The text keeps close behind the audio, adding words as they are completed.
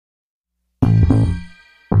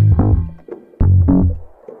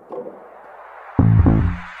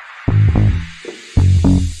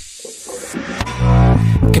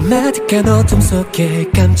까마득한 어둠 속에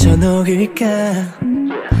감춰 놓을까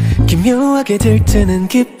기묘하게 들뜨는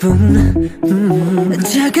기분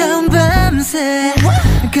차가운 밤새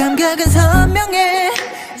감각은 선명해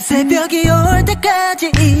새벽이 올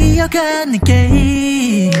때까지 이어가는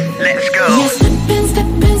게임 Let's go yeah, step in, step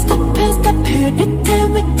in, step in, step here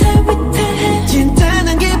위태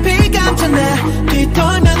진짜는 깊이 감춰놔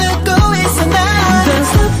뒤돌면 웃고 있어 나 Don't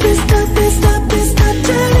stop it, stop it, stop it, stop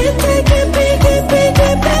저리 깊이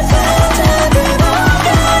작은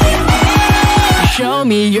오가림이 Show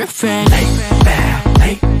me your face Lay back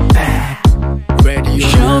Radio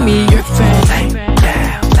Show me your face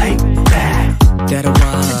Lay back 때려와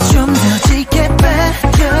좀 더 짙게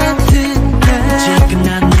빠져든 나 지금 난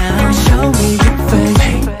now Show me your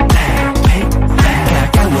face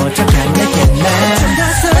가까워져 갈 내게 나 좀 더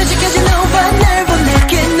솔직해진 너와 날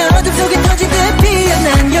보내게 어둠 속에 터지듯 피어난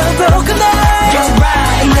your broken heart You're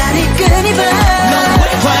right 날 이끈이 봐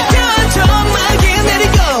너의 화려한 정막이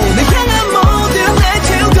내리고 내 향한 모든 날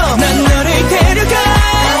채우고 난 너를 데려가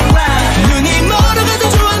눈이 멀어가도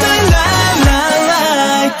좋아 널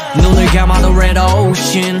light 눈을 감아도 red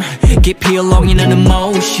ocean 깊이 울렁이는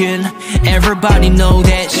emotion Everybody know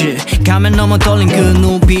that shit 가면 넘어 떨린 그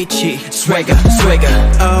눈빛이 Swagger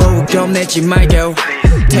Oh 겁내지 말고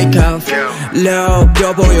Take off Love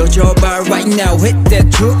여 보여줘봐 Right now hit that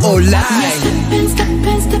true or lie Step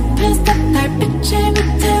in 날 빛의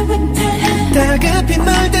위태 다급히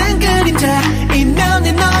물든 그림자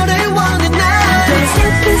이면에 너를 원해 나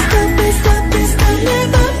Step in 날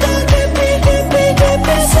맘껏 깊이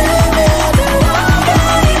스며들어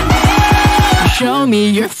Show me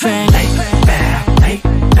your face Lay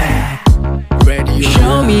back Radio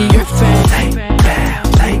Show me your face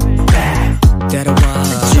Lay back 때려와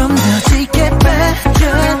좀 더 짙게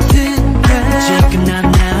빠져든 나 지금 난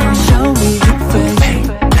now Show me your face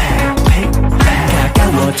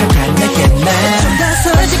가까워져 갈 내게 나 좀 더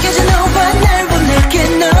솔직해진 너와 날 보내게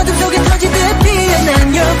어둠 속에 터지듯 피어난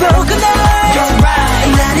your broken heart You're right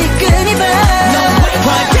날 이끈이 봐 너의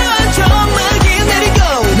화려한 정막이 내리고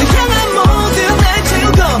내 향한 모든 날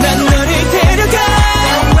채우고 난 너를 데려가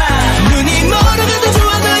눈이 멀어가도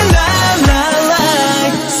좋아 널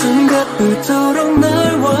light 순간부터록 널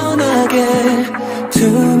원하게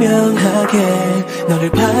투명하게 너를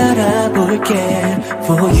바라볼게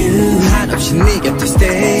For you 한없이 네 곁에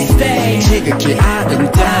stay 지극히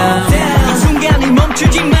아름다운 이 순간이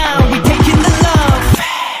멈추지 마 We taking the love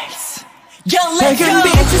phase Yo let's go 밝은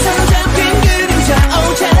빛에 사로잡힌 그림자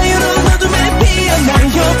Oh 자유로운 어둠에 피어난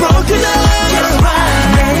Your broken heart You're right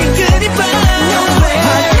날 이끌이 봐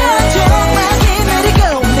화려한 정막이 내리고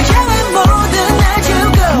내 향한 모든 날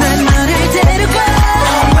주고 난 너를 데려가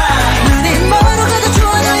눈이 멀어가도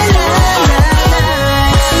좋아 널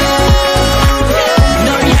널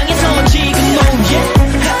향해서 지금 oh yeah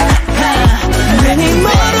눈이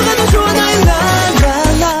멀어가도 좋아 널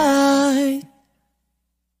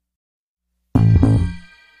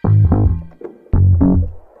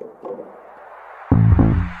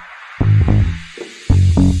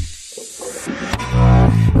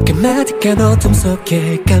까마득한 어둠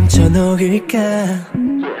속에 감춰 놓을까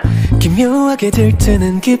기묘하게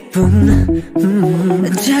들뜨는 기분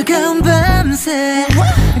차가운 밤새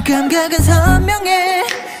감각은 선명해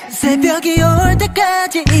새벽이 올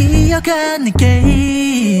때까지 이어가는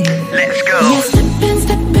게임 Let's go yeah, step in,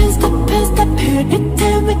 step here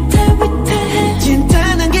위태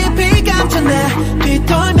진짜는 깊이 감춰놔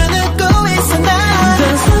뒤돌면 웃고 있어 나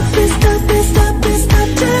Don't stop it, stop it, stop it, stop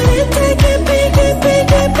저리 깊이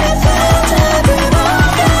작은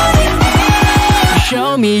오가림이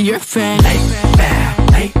Show me your face Lay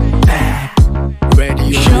back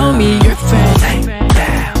Radio Show me your face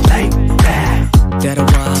Lay back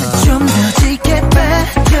때려와 좀 더 짙게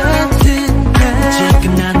빠져든 나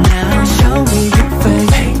지금 난 now Show me your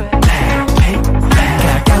face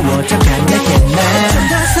가까워져 갈 내게 나 좀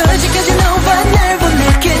더 솔직해진 너와 날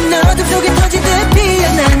보내게 어둠 속에 터지듯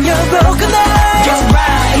피어난 Your broken heart You're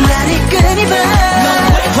right 날 이끈이 봐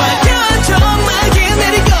너의 화려한 정막이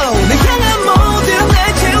내리고 내 향한 모든 날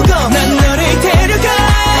채우고 난 너를 데려가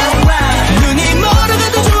눈이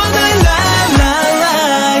멀어가도 좋아 널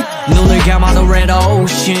light 눈을 감아도 red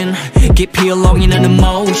ocean 깊이 울렁이는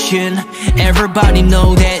emotion Everybody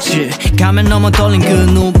know that shit 가면 넘어 떨린 그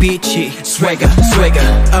눈빛이 Swagger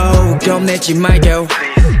Oh 겁내지 말고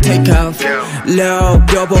Take off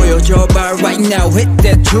Love 여 보여줘봐 Right now hit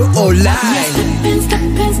that true or lie Step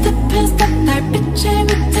in 날 빛의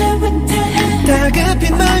위태 다급히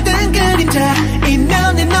물든 그림자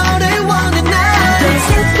이면에 너를 원해 나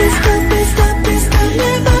Step in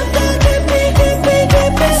날 맘껏 깊이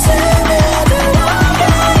스며들어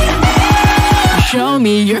Show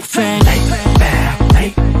me your face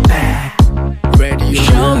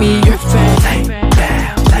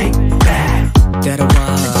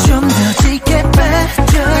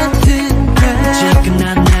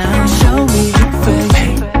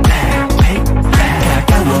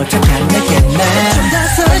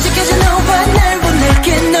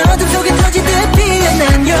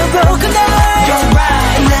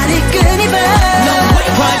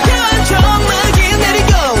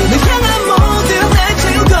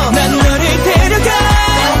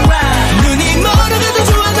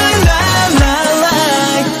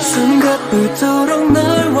순간부터록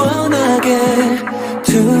널 원하게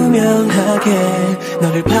투명하게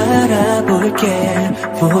너를 바라볼게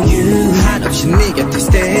For you 한없이 네 곁에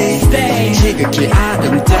stay 지극히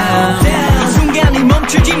아름다운 이 순간이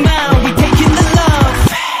멈추지 마 We taking the love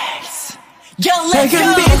phase Yo let's go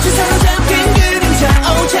밝은 빛에 사로잡힌 그림자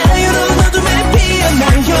Oh 자유로운 어둠에 피어난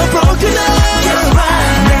Your broken heart You're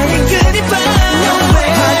right 나의 그리 봐 No way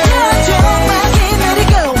화려한 정막이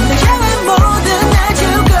내리고 내 향한 모든 날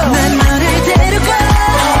주고 난 너를 데려가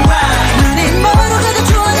Alright 눈이 멀어가도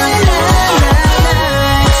좋아 너의 light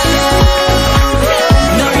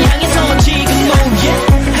널 향해서 지금 oh yeah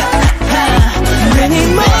눈이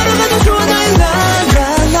멀어가도 좋아 너의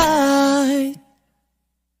light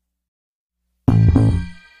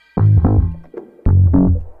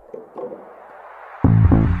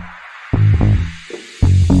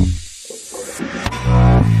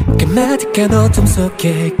까마득한 어둠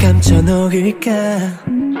속에 감춰 놓을까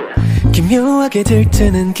기묘하게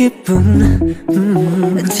들뜨는 기분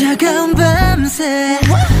차가운 밤새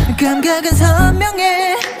감각은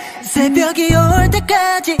선명해 새벽이 올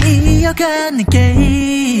때까지 이어가는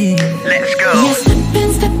게임 Let's go Yeah, step in,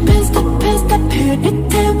 step in, step in, step here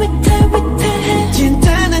위태위태위태해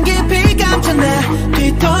진짜는 깊이 감춰나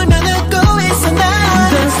뒤돌면 웃고 있어 나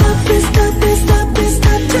Don't stop it, stop it, stop it,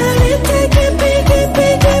 stop it 깊이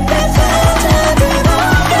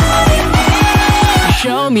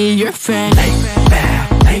Show me your face lay back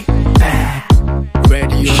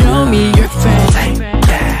ready Show me your face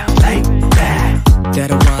lay back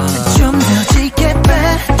따라와 좀 더 짙게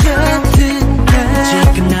빠져들어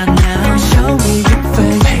지금 난 now Show me your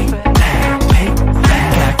face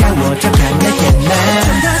가까워져 가 내게 나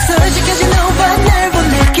좀 더 솔직해진 너와 날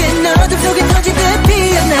보내긴 어둠 속에 터지듯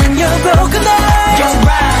피어난 Your broken heart You're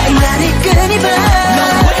right 날 이끄니 봐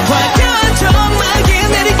화려한 정막이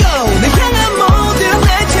내리고 내 향한 모든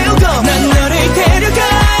날 채우고 난 너를 데려가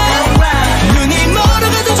Alright 눈이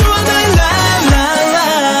멀어가도 좋아 너의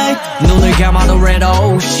light 눈을 감아도 red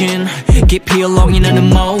ocean 깊이 울렁이는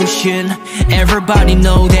emotion Everybody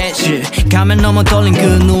know that shit 가면 넘어 떨린 그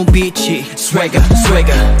눈빛이 Swagger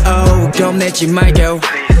swagger Oh 겁내지 말고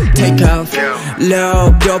Take off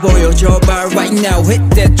Love 더 보여줘봐 Right now hit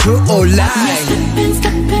that true or lie Step in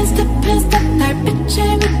step in step in step 달빛에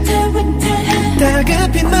위태위태해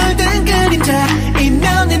다급히 물든 그림자 이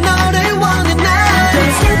면에 너를 원해 나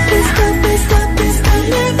Step in step in step in step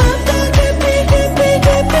내 맘도 깊이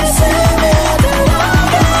스며들어가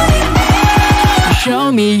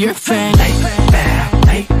Show me your face lay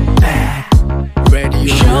back ready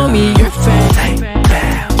Show me your face lay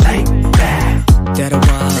back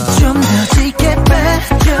따라와 좀 더 짙게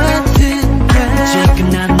빠져들어 지금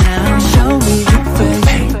난 now Show me your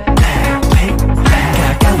face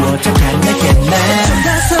가까워져 가 내게 나 좀 더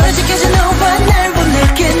솔직해진 너와 날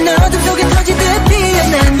보내긴 어둠 속에 터지듯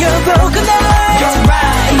피어난 Your broken heart You're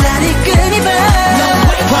right 날 이끄니 봐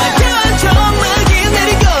화려한 정막이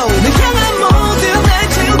내리고 내 향한 모든 날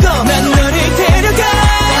채우고 난 너를 데려가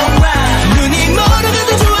Alright 눈이 멀어가도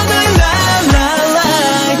좋아 너의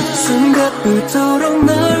light 순간부터록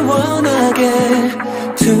널 원하게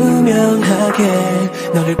투명하게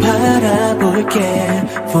너를 바라볼게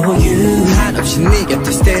For you 한없이 네 곁에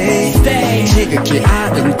stay 지극히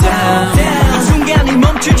아름다운 이 순간이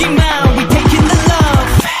멈추지 마 We taking the love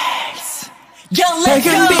phase Yo let's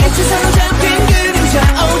go 밝은 빛에 사로잡힌 그림자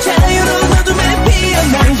Oh 자유로운 어둠에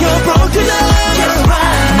피어난 Your broken heart You're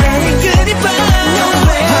right 날 이끄니 봐 No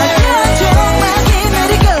way 화려한 정막이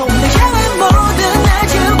내리고 내 향한 모든 날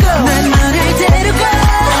주고 난 너를 데려가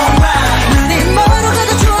Alright 눈이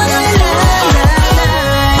멀어가도 좋아 너의 light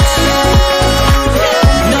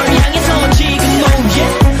널 향해서 지금 oh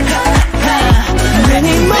yeah 눈이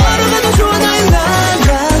멀어가도 좋아 너의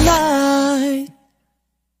light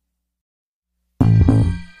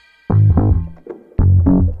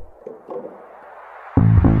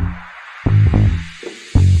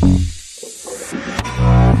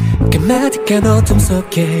까마득한 어둠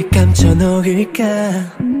속에 감춰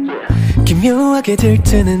놓을까 기묘하게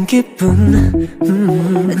들뜨는 기분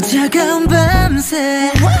차가운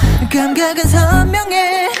밤새 감각은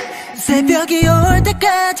선명해 새벽이 올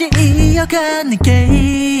때까지 이어가는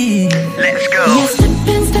게임 Let's go Yeah, step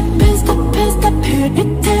in, step in, step in, step here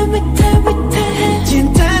위태위태위태해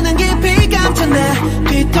진짜는 깊이 감춰나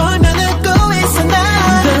뒤돌면 웃고 있어 나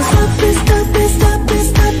Don't stop it, stop it, stop it,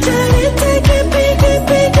 stop 짜릿해 깊이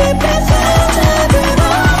빠져들어가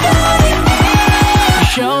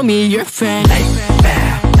Show me your face lay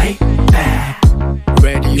back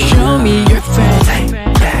ready Show me your face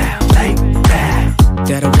lay back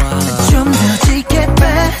따라와 좀 더 짙게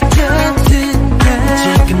빠져들어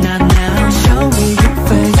지금 난 now Show me your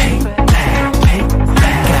face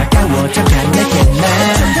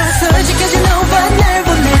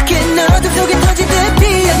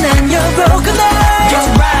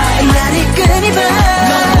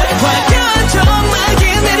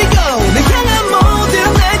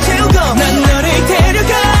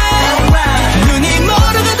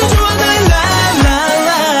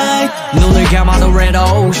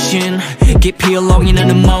깊이 along in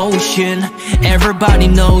emotion. Everybody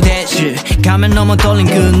know that shit. 가면 넘어 떨린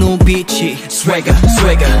그 눈빛이 swagger,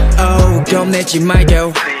 swagger. Oh, 겁내지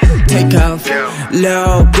말고 take off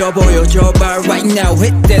low 더 보여줘봐 right now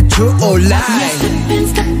hit that true or lie. Step in,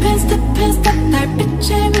 step in, step in,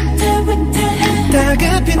 달빛의 위태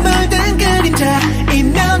다급히 멀던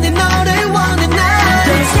그림자이면 내 너를 원해 나.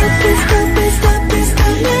 Step in, step in, step in,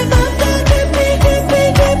 step in, 내 맘도 깊이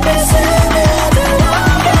스며들어.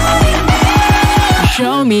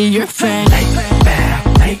 Show me your face.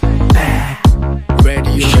 Lay back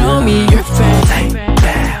ready. Show me your face. Lay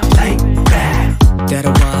back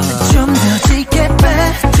때려와 좀 더 짙게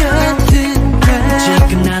빠져든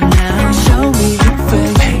지금 난 now. Show me your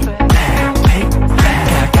face.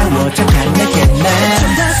 가까워져 갈 내게 나. 좀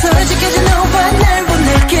더 솔직해져 너와 날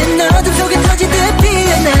원할게. 어둠 속에 터지듯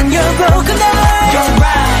피어난 your broken heart. You're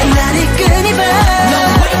right. 날 이끈이 봐.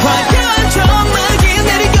 화려한 정막이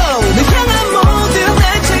내리고 널 향한 모든 날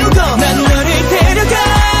채우고 난 너를 데려가.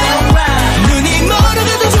 눈이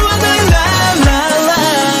멀어가도 좋아 널 랄랄라.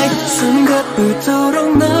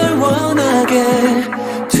 순간부터록 널 원하게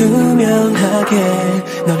투명하게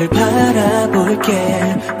너를 바라볼게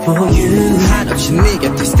for you. 한없이 네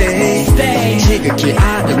곁에 stay 지극히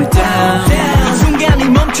아름다운 이 순간이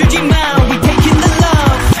멈추지 마. We taking the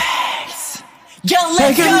love phase. Yo,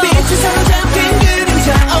 let's go. 밝은 빛에 사로잡힌 그림자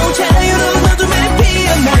Oh, 자유로운 어둠에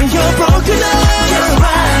피어난 your broken heart. You're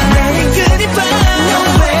right. 날 이끌이 봐. No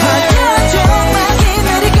way. 화려한 정막이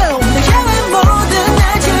내리고 널 향한 모든 날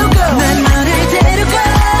주고 난 너를 데려가.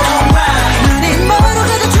 눈이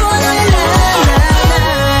멀어가도 좋아 너의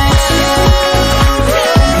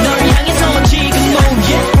널 향해서 지금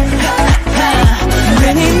뭐야?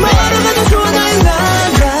 눈이 멀어가도 좋아 너의 light.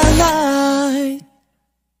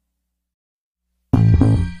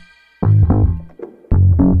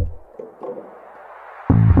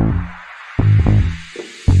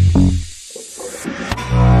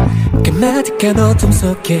 까마득한 어둠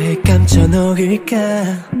속에 감춰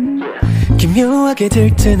놓을까 기묘하게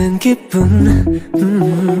들뜨는 기분.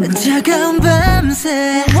 차가운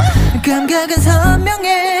밤새 감각은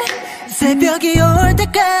선명해. 새벽이 올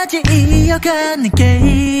때까지 이어가는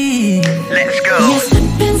게임. Let's go. Yeah,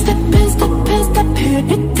 step in, step in, step in, step in.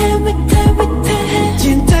 위태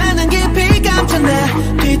진짜는 깊이 감춰놔.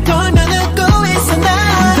 뒤돌면 웃고 있어 나.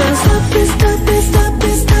 Stop it, stop it, stop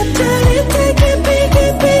it, stop. 짜릿해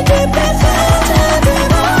깊이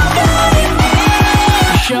빠져들어가.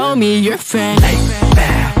 Show me your face. Lay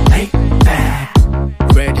back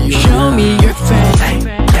ready. Show me your face.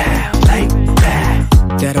 Lay back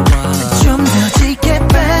때려와 좀 더 짙게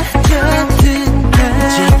빠져든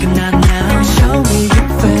지금 난 now. Show me your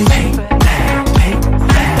face.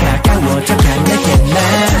 가까워져 갈 내게 나.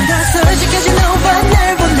 좀 더 솔직해져 너와 날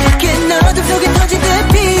원할게. 어둠 속에 터지듯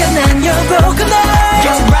피어난 your broken heart.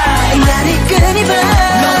 You're right. 날 이끈이 봐.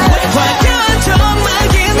 화려한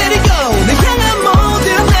정막이 내리고 널 향한 모든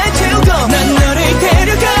날 채우고 난 너를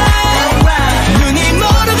데려가. 눈이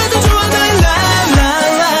멀어가도 좋아 널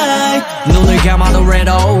랄랄라. 눈을 감아도 red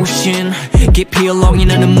ocean 깊이 along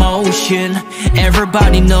in emotion.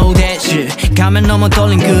 Everybody know that shit. 가면 넘어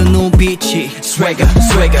떨린 그 눈빛이 swagger,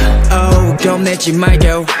 swagger. Oh, 겁내지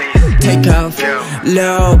말고 take off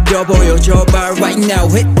low 더 보여줘봐 right now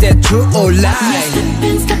hit that true or lie. Step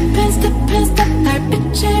in, step in, step in, step.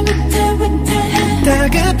 달빛의 위태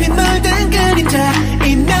다급히 멀던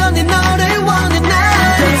그림자이면 내 너를 원해 나.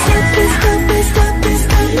 Step in, step in, step in,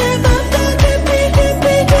 step. 내 맘도 깊이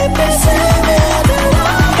스며들어.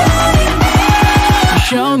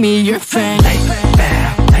 Show me your face. Lay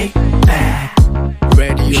back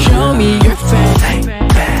ready. Show me your face.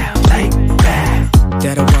 lay back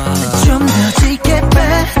때려와 좀 더 짙게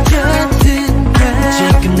빠져든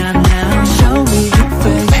지금 난 now. Show me your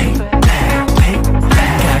face.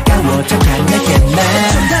 가까워져 갈 내게 나.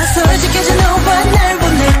 좀 더 솔직해져 너와 날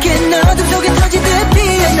원할게. 어둠 속에 터지듯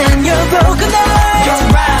피어난 your broken heart. You're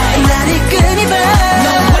right. 날 이끈이 봐.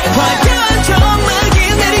 화려한 정막이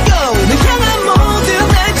내리고 널 향한 모든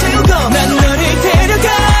날 채우고 난 너를 데려가.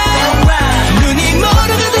 눈이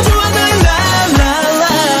멀어가도 좋아 널 랄랄라.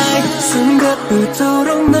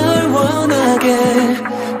 순간부터록 널 원하게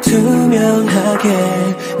투명하게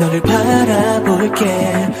너를 바라볼게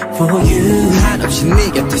for you. 한없이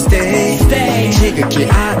네 곁에 stay 지극히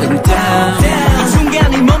아름다운 이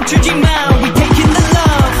순간이 멈추지 마. We taking the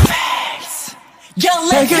love phase. Yo,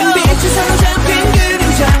 let's go. 밝은 빛에 사로잡힌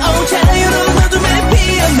그림자 Oh, 자유로운 어둠에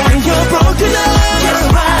피어난 your broken heart. You're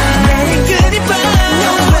right. 날 이끌이 봐.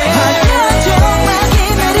 No way. 화려한 정막이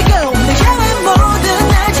내리고 널 향한 모든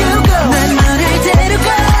날 주고 난 너를 데려가.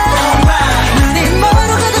 눈이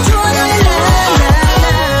멀어가도 좋아 너의 light.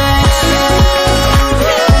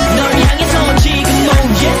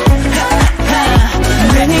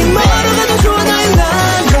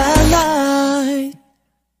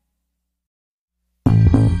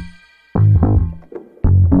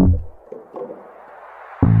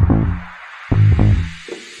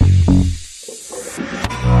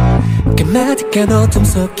 까마득한 어둠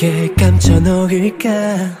속에 감춰 놓을까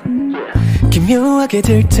기묘하게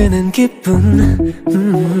들뜨는 기분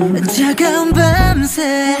차가운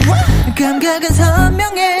밤새 감각은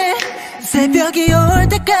선명해 새벽이 올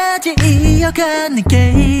때까지 이어가는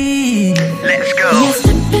게임 Let's go yeah,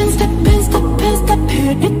 step in, step in, step in, step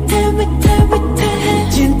here 위태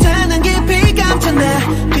진짜는 깊이 감춰나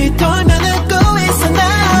뒤돌면 웃고 있어 나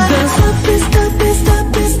Stop it, stop it,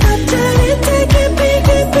 stop it, stop it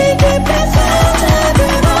깊이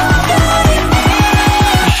빠져들어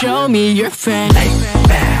Show me your face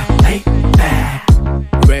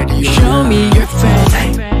Ready Show me your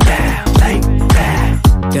face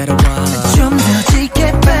따라와 좀 더 짙게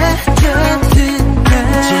빠져들어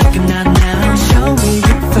지금 난 now Show me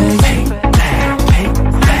your face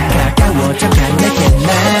가까워져 가 내게 난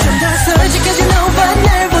좀 더 솔직하지 너와 날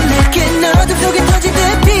보내게 어둠 속에 터지듯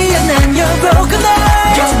피어난 your broken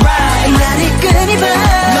heart You're right 나를 끊이봐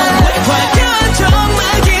화려한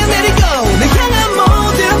정막이 내리고 내 향한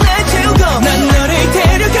모든 날 채우고 난 너를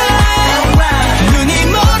데려가 눈이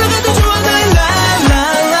멀어가도 좋아 너의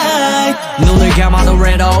light 눈을 감아도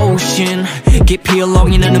red ocean 깊이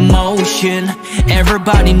울렁이는 emotion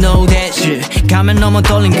Everybody know that shit 가면 넘어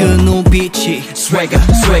떨린 그 눈빛이 Swagger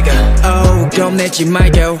Oh 겁내지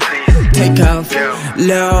말고 Take off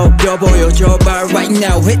Low 뼈 보여줘봐 Right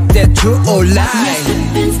now hit that true or lie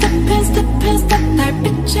Step in,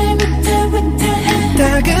 달빛의 위태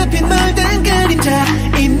다급히 물든 그림자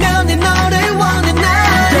이면에 너를 원해 난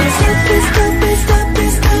Stop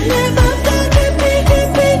it 내 맘도 깊이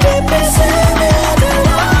스며들어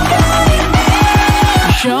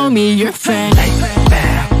Show me your face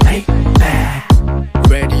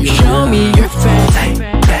Ready Show me your face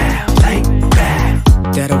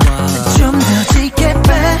따라와 좀 더 짙게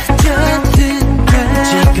빠져들어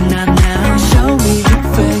지금 난 now Show me your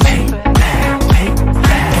face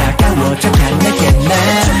가까워져 가 내게 난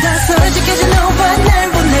좀 더 솔직해져 너와 날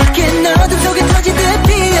보내게 어둠 속에 터지듯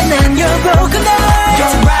피어난 your broken heart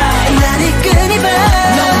You're right 나를 끊이봐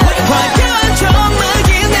화려한 정막이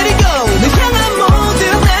내리고 내 향한 모든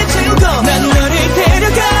날 채우고 난 너를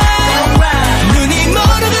데려가 눈이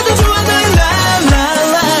멀어가도 좋아 너의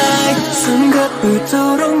light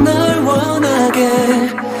순간부터록 널 원하게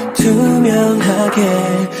투명하게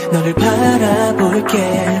너를 바라볼게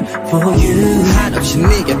For you 한없이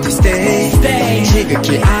네 곁에 stay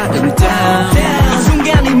지극히 아름다운 이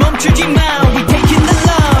순간이 멈추지 마 We taking the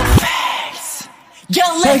love phase Yo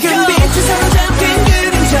let's go 밝은 빛에 사로잡힌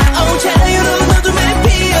그림자 오 자유로운 어둠에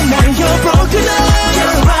피어난 You're broken heart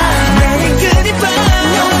You're right 나를 끊이봐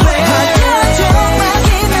No way 화려한 정막이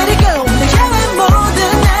내리고 내 향한 모든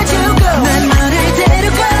날 채우고 난 너를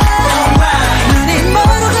데려가 눈이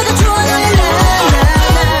멀어가도 좋아 너의 light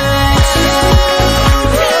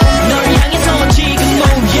널 향해서 지금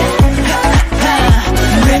move yeah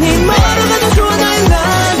눈이 멀어가도 좋아 너의 light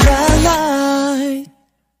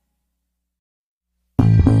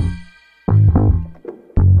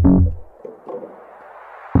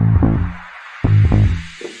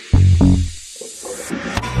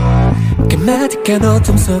까마득한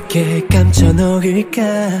어둠 속에 감춰 놓을까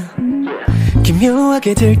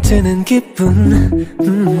기묘하게 들뜨는 기분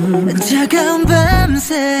차가운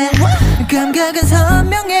밤새 감각은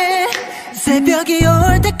선명해 새벽이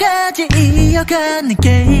올 때까지 이어가는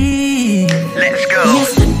게임 Let's go yeah,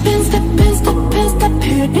 step in, step in, step in, step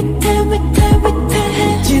here 위태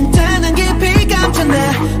진짜는 깊이 감춰나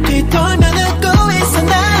뒤돌면 웃고 있어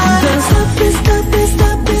나 Stop it, stop it,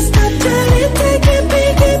 stop it, stop it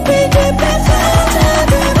깊이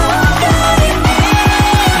빠져들어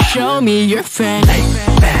Show me your face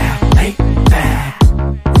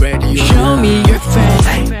Ready Show me your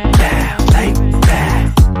face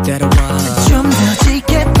따라와 좀 더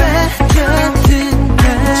짙게 빠져들어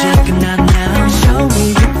지금 난 now Show me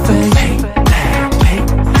your face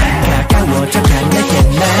가까워져 가 내게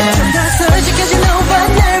난 좀 더 솔직해져 너와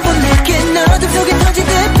날 보내게 어둠 속에 터지듯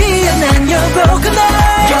피어난 your broken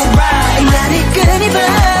heart You're right 나를 끊이봐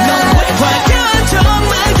화려한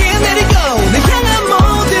정막이 내리고 내 향한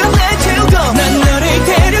모든 날 채우고 난 너를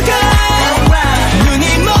데려가 눈이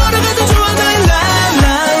멀어가도 좋아 너의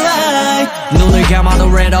light 눈을 감아도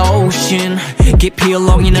red ocean 깊이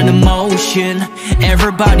울렁이는 emotion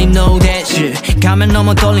Everybody know that shit 가면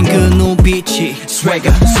넘어 떨린 그 눈빛이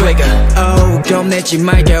Swagger Oh 겁내지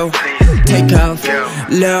말고 Take off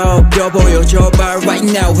Low 뼈 보여줘봐 Right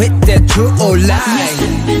now hit that true or lie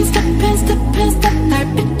Step in,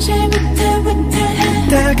 달빛의 위태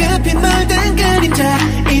다급히 물든 그림자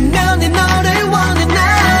이면에 너를 원해 난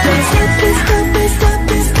Stop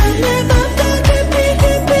it 내 맘도 깊이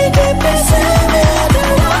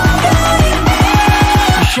스며들어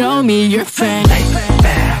Show Show me your face.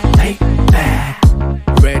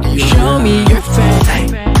 Radio. Show me your face.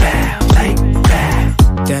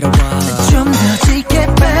 좀 더 짙게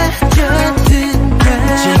빠져들어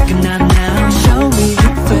지금 난 now. Show me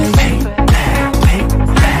your face.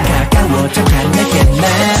 가까워져 갈 내게 난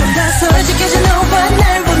좀 더 솔직해져 너와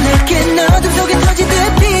날 보낼게 너도 속에 터지듯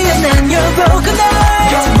피어난 your broken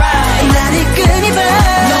heart. You're right. 날 이끌어봐.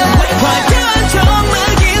 화려한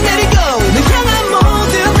정막이 내리고 널 향한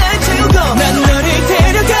모든 날 채우고 난 너를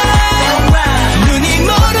데려가. 눈이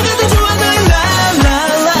멀어가도 좋아 널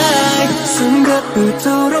랄랄라.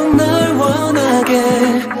 순간부터록 널 원하게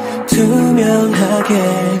투명하게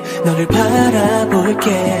너를 바라볼게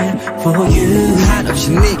For you 한없이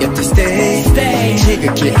네 곁에 stay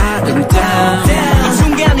지극히 아름다운 이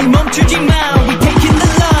순간이 멈추지 마 We taking the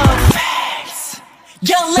love phase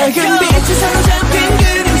Yo let's go 밝은 빛에 사로잡힌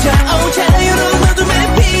그림자 오 자유로운 어둠에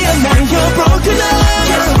피어난 Your broken heart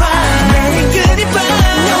You're right 날 이끌어봐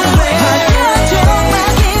No way 화려한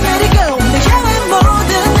정막이 내리고 널 향한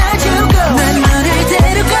모든 날 주고 난 너를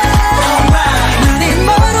데려가 눈이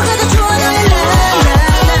멀어가도 좋아 널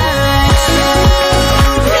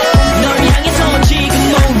널 향해서 지금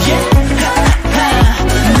뭐야?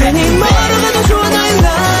 눈이 멀어가도 좋아 널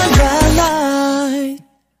랄랄라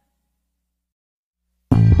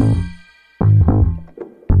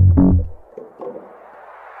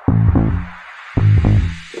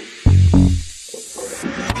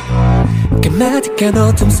까마득한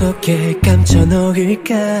어둠 속에 감춰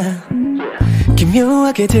놓을까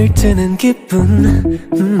기묘하게 들뜨는 기분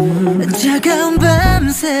차가운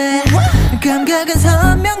밤새 감각은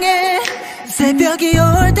선명해 새벽이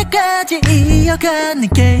올 때까지 이어가는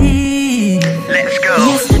게임 Let's go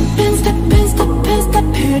Yeah, step in, step in, step in, step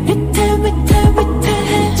in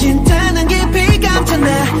위태위태위태위태 진짜는 깊이 감춰나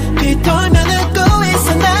뒤돌면 웃고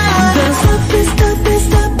있어 나 Don't stop it, stop it,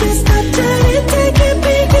 stop it, stop 짜릿해 깊이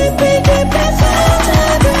깊이 깊이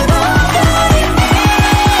빠져들어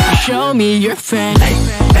Show me your face.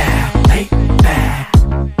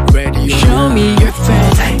 Radio. Show me your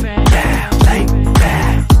face.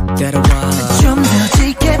 좀 더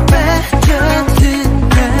짙게 빠져들어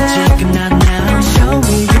지금 난 now. Show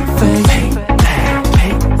me your face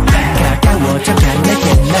가까워져 갈 내게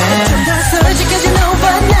난 좀 더 솔직해진 너와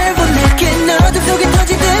날 보낼게 너도 속에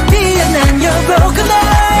터지듯 피어난 Your broken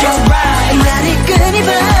heart You're right 날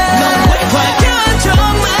이끌어봐 화려한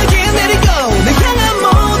정막이 내리고 널 향한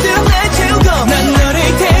모든 날 채우고 난 너를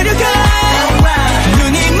데려가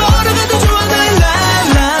눈이 멀어가도 좋아 널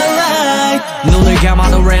랄랄라 눈을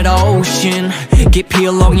감아도 red ocean 깊이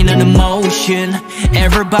울렁이는 emotion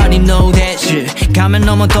Everybody know that shit 가면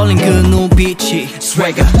넘어 떨린 그 눈빛이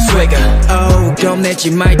Swagger, swagger Oh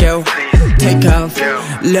겁내지 말고 Take off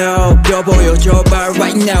Low 더 보여줘봐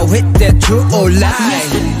Right now hit that true or lie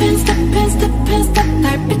Step in, step in, step in, step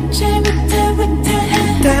달빛에 위태위태해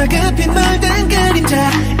다급히 물든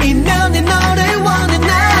그림자 이면에 너를 원해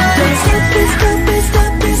나 Step in, step in,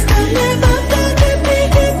 step in, step in 내 맘도 깊이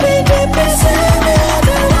깊이 깊이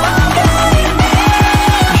스며들어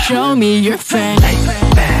Show me your face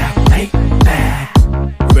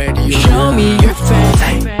Radio Show me your face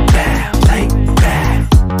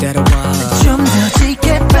좀 더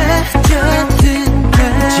짙게 빠져들어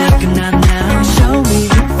지금 난 now. Show me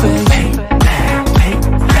your face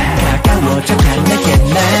가까워져 갈 내게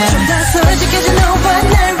난 좀 더 솔직해진 너와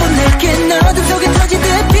날 보낼게 너도 속에 터지듯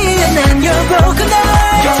피어난 Your broken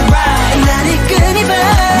heart You're right 날 이끌어봐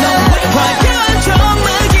화려한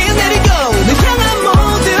정막이 내리고 널 향한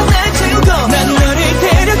모든 날 채우고 난 너를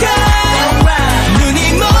데려가 눈이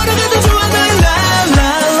멀어가도 좋아 널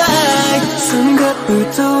랄랄라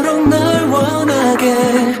순간부터록 널 원하게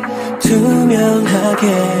투명하게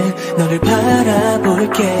너를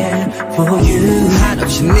바라볼게 For you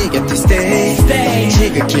한없이 네 곁에 stay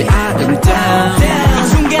지극히 아름다운 이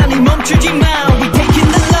순간이 멈추지 마 We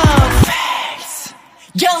taking the love phase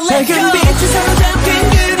Yo let's go 밝은 빛에 사로잡힌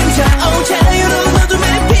그림자 오 자유로운 어둠에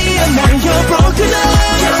피어난 Your broken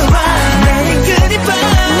heart You're right 날 이끌어봐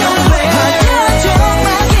No way 화려한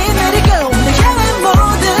정막이 내리고 널 향한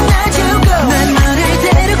모든 날 주고 난 너를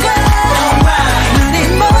데려가 눈이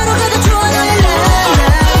멀어가도 좋아 널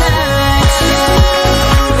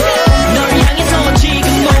널 향해서 지금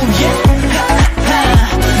뭐야?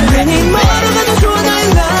 눈이 멀어가도 좋아 널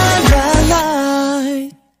랄랄라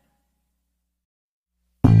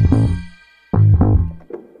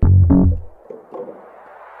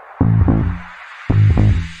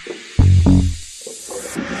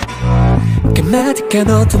까마득한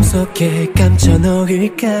어둠 속에 감춰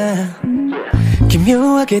놓을까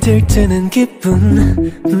기묘하게 들뜨는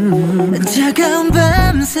기분 차가운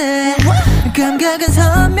밤새 감각은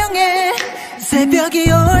선명해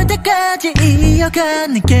새벽이 올 때까지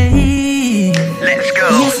이어가는 게임 Let's go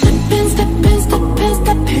Yeah, step in, step in, step in,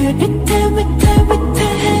 step here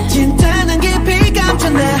위태 진짜는 깊이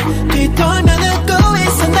감춰나 뒤돌면 웃고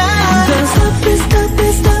있어 나 Don't stop it, stop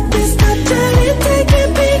it, stop it, stop 저리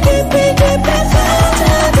깊이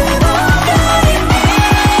빠져들어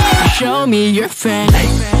Show me your face lay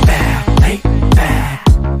back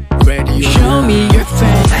ready Show me your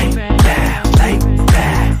face lay back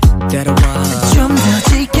때려와 좀 더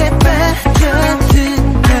짙게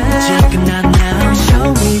빠져든다 지금 난 now Show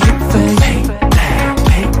me your face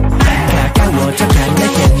가까워져 가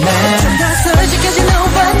내게 좀 더 솔직해진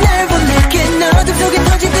너와 날 보내게 어둠 속에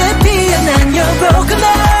터지듯 피어난 your broken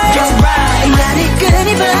heart You're right 나를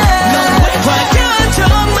끊이봐 화려한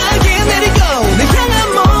정막이 내리고 내 향한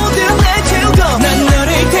모든 날 채우고 난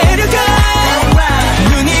너를 데려가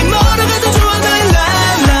눈이 멀어가도 좋아 너의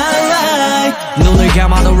light 눈을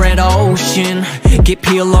감아도 red ocean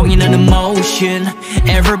깊이 울렁이는 emotion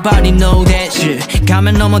Everybody know that shit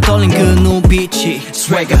가면 넘어 떨린 그 눈빛이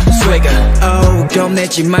Swagger Oh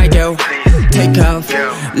겁내지 말고 Take off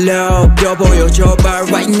Low 뼈 보여줘봐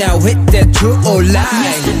Right now hit that true or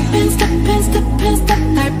lie Step in,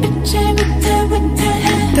 달빛의 위태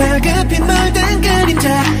다급히 멀던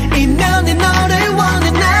그림자 이면에 너를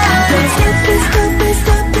원해 나 Step in,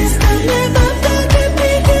 내 맘도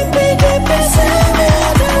깊이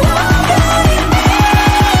스며들어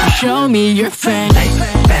Show me your face lay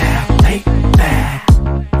back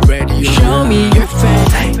ready Show me your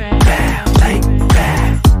face lay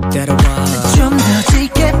back 때려와 좀 더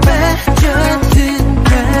짙게 빠져든다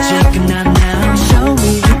지금 난 now Show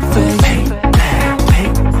me your face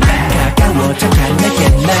가까워져 가 내게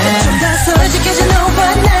좀 더 솔직해진 너와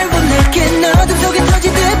날 보내게 어둠 속에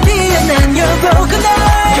터지듯 피어난 your broken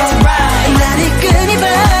heart You're right 나를 끊이봐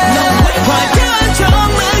화려한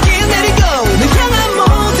정막이 내리고 내 향한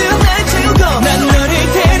모든 날 채우고 난 너를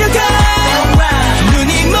데려가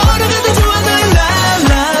눈이 멀어가도 좋아 너의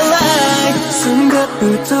light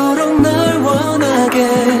순간부터록 널 원하게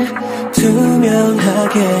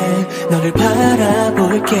투명하게 너를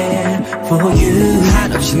바라볼게 For you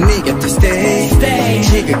한없이 네 곁에 stay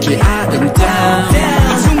지극히 아름다운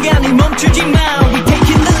이 순간이 멈추지 마 We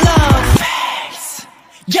taking the love phase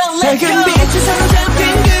Yo let's go 밝은 빛에 사로잡힌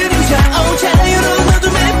그림자 자유로운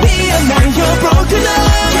어둠에 피어난 Your broken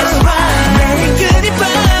heart You're right 나를 끊이봐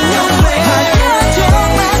No way 화려한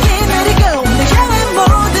정막이 내리고 내 향한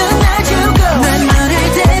모든 날 채우고 난 너를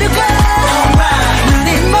데려가 눈이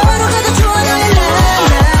멀어가도 좋아 너의 light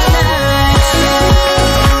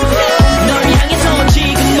널 향해서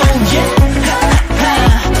지금 뭐야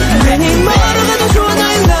눈이 멀어가도 좋아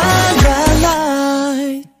너의 light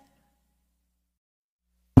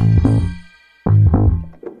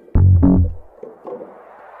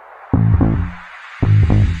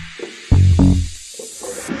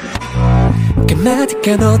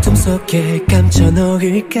까마득한 어둠 속에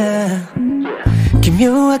감춰놓을까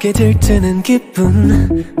기묘하게 들뜨는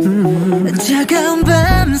기분 차가운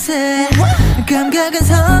밤새 감각은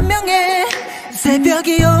선명해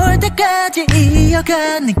새벽이 올 때까지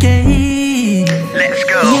이어가는 게임 Let's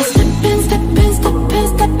go Yeah, step in,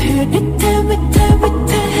 step here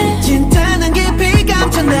위태 진짜는 깊이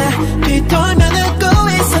감춰나 뒤돌면 웃고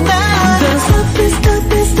있어 나 Don't stop it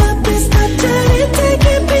저리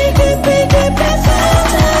깊이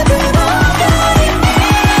빠져들어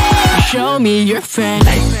Show me your face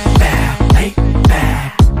lay back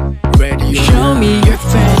ready Show me your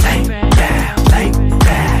face lay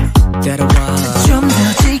back 때려와 좀 더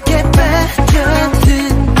짙게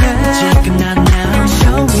빠져든다 지금 난 now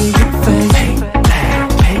Show me your face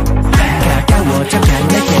가까워져 가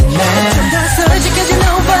내게 좀 더 솔직해진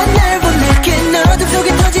너와 날 보내게 어둠 속에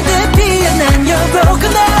터지듯 피어난 your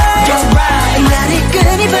broken heart You're right 나를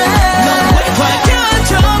끊이봐 화려한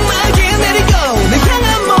정막이 내리고 내 향한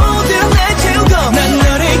모든 날 채우고 난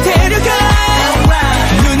너를 데려가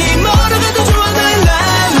눈이 멀어가도 좋아 너의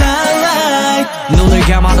light 눈을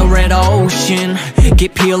감아도 red ocean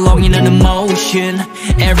깊이 울렁이는 emotion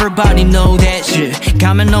Everybody know that shit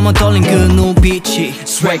가면 넘어 떨린 그 눈빛이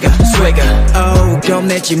Swagger Oh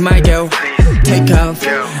겁내지 말고 Take off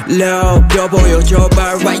Low 뼈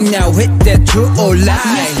보여줘봐 Right now hit that true or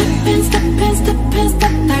lie Step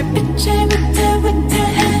in, 달빛의 위태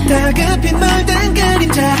다급히 멀던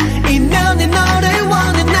그림자 이면에 너를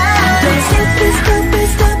원해 나 Stop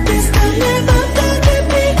it 내 맘도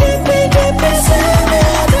깊이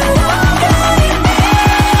스며들어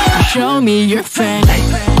Show me your face lay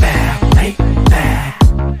back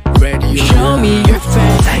ready Show me your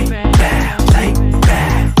face lay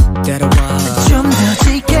back 때려와 좀 더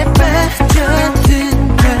짙게 빠져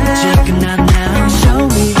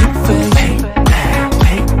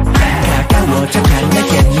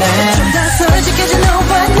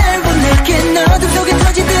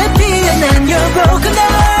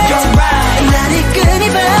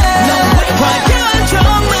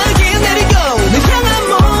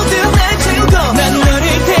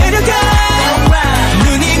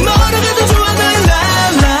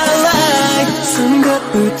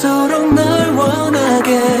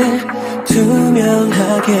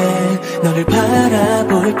너를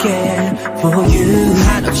바라볼게 for you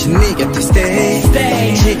한없이 네 곁에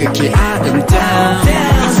stay 지극히 아름다운 이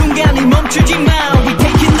순간이 멈추지 마 We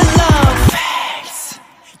taking the love phase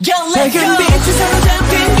Yo let's go 밝은 빛에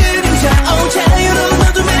사로잡힌 그림자 oh 자유로운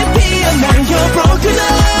어둠에 피어난 You're broken up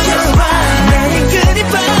You're right 나의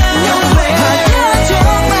끝이봐 No way 화려한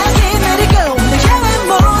조망이 내리고 내 향한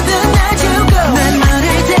모든 날 주고 난 너를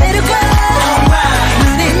데려가 Alright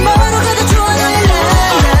눈이 멀어가도 좋아 너의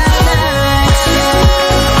light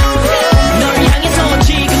널 향해서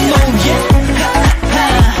지금 move yeah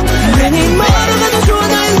눈이 멀어가도 좋아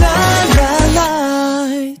너의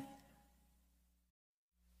light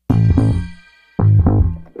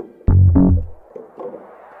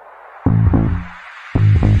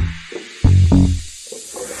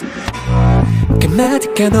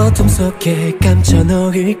까마득한 어둠 속에 감춰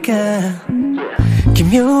놓을까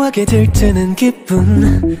기묘하게 들뜨는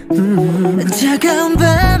기분 차가운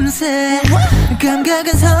밤새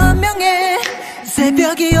감각은 선명해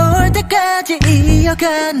새벽이 올 때까지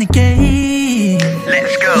이어가는 게임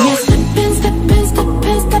Let's go Step in, step in, step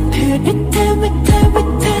in, step in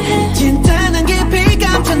위태해 진짜는 깊이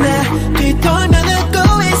감춰놔 뒤돌면 웃고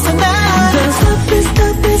있어 나 Don't stop it,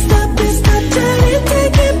 stop it, stop it, stop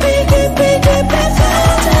짜릿해 깊이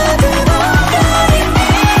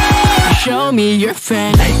Show me your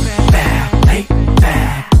face Lay back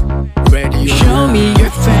Radio Show me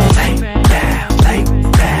your face Lay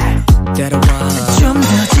back 때려와 좀 더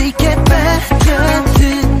짙게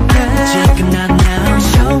빠져들어 지금 난 now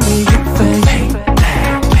Show me your face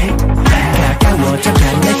가까워져 가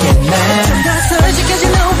내게 나 좀 더 솔직해진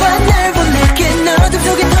너와 날 보내게 어둠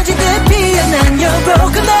속에 터지듯 피어난 You're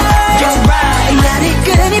broken up You're right 나를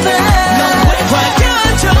끊이봐 화려한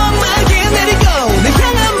정막이 내리고 내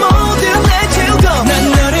향한 모든 날 채우고 난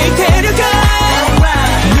너를 데려가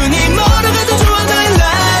Alright 눈이 멀어가도 좋아 너의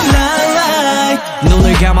light 눈을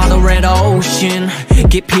감아도 red ocean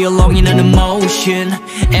깊이 울렁이는 emotion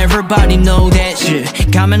Everybody know that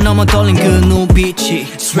shit 가면 넘어 떨린 그 눈빛이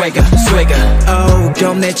Swagger Oh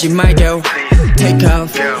겁내지 말고 Take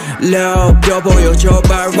off Low 더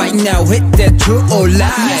보여줘봐 Right now hit that true or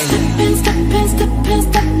lie Step in, step in, step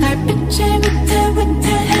in 달빛에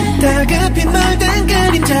위태해 다급히 멀던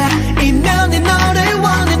그림자 이면에 너를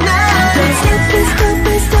원해 나 Step in, step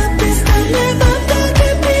in, step in, step in 내 맘도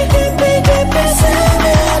깊이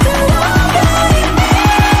스며들어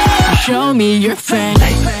Show me your face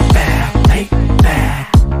Lay back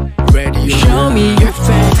Radio Show me your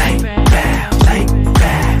face Lay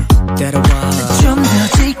back 때려와 좀 더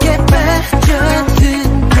짙게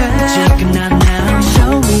빠져들어 지금 난 now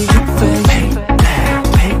Show me your face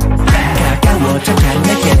가까워져 가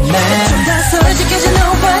내게 나 좀 더 솔직해진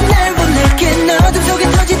너와 날 보내게 어둠 속에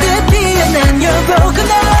터지듯 피어난 You're broken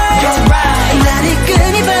up You're right 나를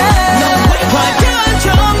끊이봐 화려한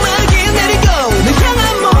정막이 내리고 내 향한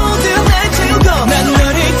모든 날 채우고 난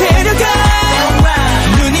너를 데려가 Alright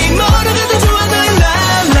눈이 멀어가도 좋아 너의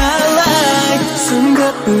light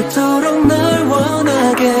숨가쁘도록 널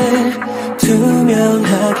원하게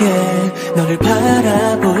투명하게 너를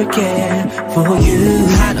바라볼게 for you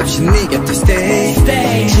한없이 네 곁에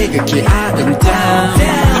stay 지극히 아름다운 이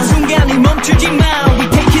순간이 멈추지 마 We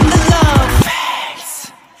taking the love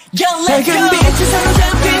phase Yo let's go 밝은 빛에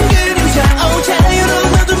사로잡힌 그림자 oh 자유로운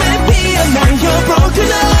어둠에 피어난 You're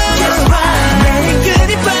broken up You're right 나의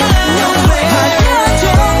끝이봐 No way 화려한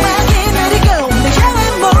조망이 내리고 내 향한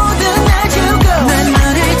모든 날 주고 난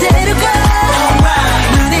너를 데려가 Alright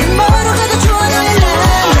눈이 멀어가도 좋아 너의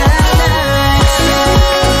light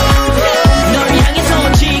널 향해서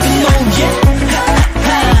지금 move yeah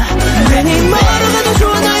눈이 멀어가도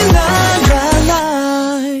좋아 너의 light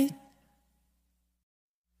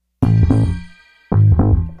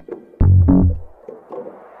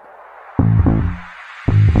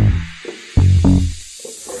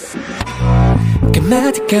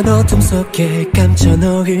까마득한 어둠 속에 감춰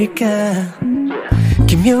놓을까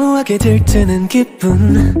기묘하게 들뜨는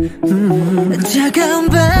기분 차가운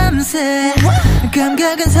밤새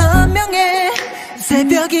감각은 선명해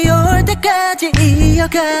새벽이 올 때까지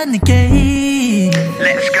이어가는 게임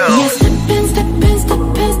Let's go Step in, step in,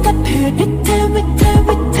 step in, step in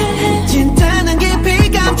위태해 진짜는 깊이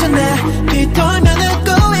감춰놔 뒤돌면 웃고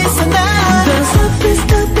있어 나 Don't stop it,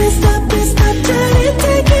 stop it, stop it, stop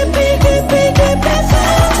짜릿해 깊이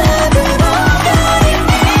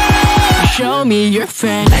Show me your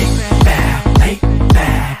face Lay back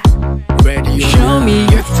Radio Show me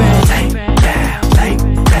your face Lay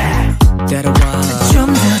back 때려와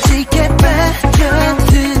좀 더 짙게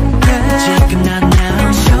빠져들어 지금 난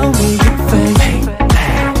now Show me your face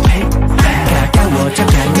가까워져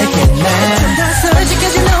가 내게 나 좀 더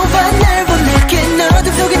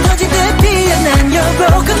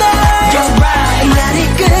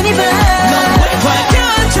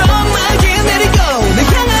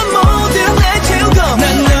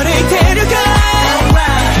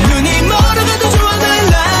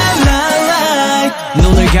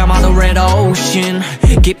ocean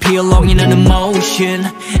깊이 울렁이는 emotion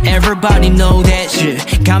Everybody know that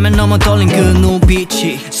shit 가면 넘어 떨린 그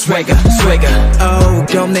눈빛이 Swagger, swagger Oh,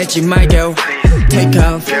 겁내지 말고 Take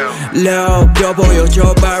off Low, 뼈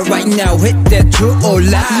보여줘봐 Right now, hit that true or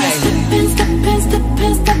lie Step in, step in, step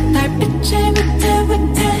in 달빛의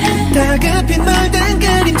위태 다급히 멀던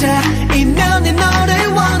그림자 이면 내 너를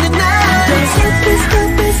원해 나 Step in,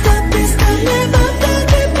 step in, step in, step in 내 맘도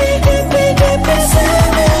깊이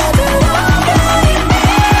스며들어가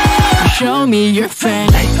Show me your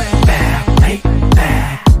face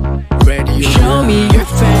Radio Show me your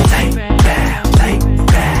face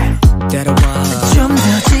따라와 좀 더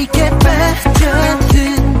짙게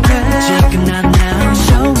빠져든가 지금 난 now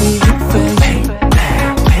Show me your face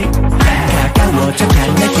가까워져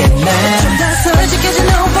갈매게 난좀더 솔직해져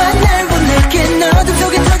너와 날 원할게 어둠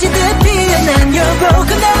속에 터지듯 피어난 your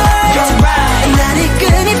broken heart 날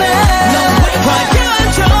이끈이 봐 화려한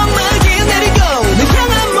정막이 내리고 널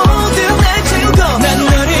향한 모든 날 채우고 난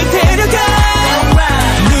너를 데려가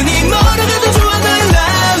눈이 멀어가도 좋아 널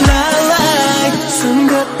랄랄라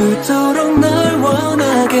숨가쁘도록 널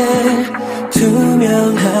원하게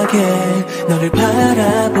투명하게 너를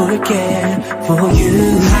바라볼게 For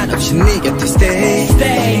you 한없이 네 곁에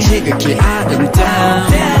stay 지극히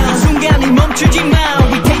아름다운 이 순간이 멈추지 마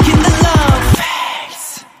We taking the love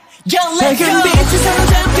phase Yo let's go 밝은 빛에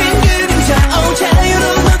사로잡힌 그림자 오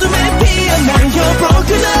자유로운 어둠에 피어난 your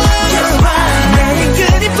broken heart 날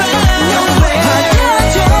이끌이 봐 화려한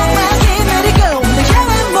정막이 내리고 널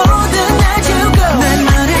향한 모든 날 채우고 난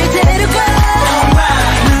너를 데려가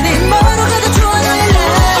눈이 멀어가도 좋아 너의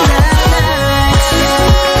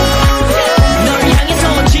널 향해서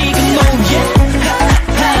지금 뭐야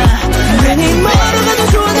눈이 멀어가도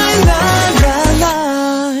좋아 너의 light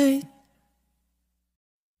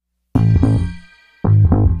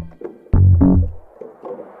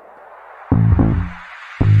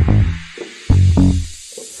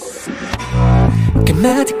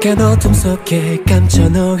까마득한 어둠 속에 감춰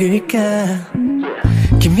놓을까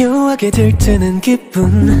기묘하게 들뜨는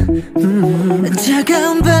기분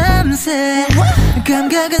차가운 밤새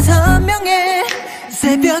감각은 선명해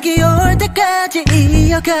새벽이 올 때까지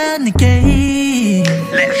이어가는 게임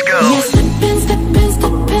Let's go yeah, step in, step in,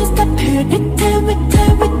 step in, step in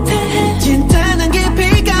위태 진짜는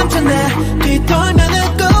깊이 감춰놔 뒤돌면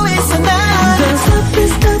웃고 있어 나 Stop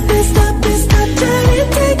it, stop it, stop it, stop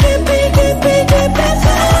짜릿해 깊이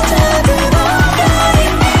빠져들어가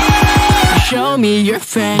Show me your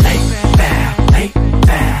face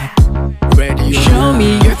Radio Show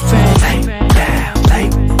me your face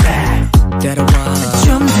따라와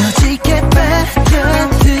좀 더 짙게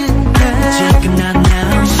빠져든가 지금 난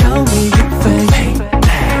now Show me your face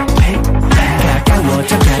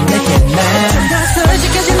가까워져 갈매게 난더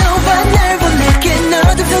솔직해진 너와 날 원할게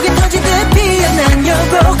어둠 속에 터지듯 피어난 your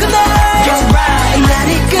broken heart 날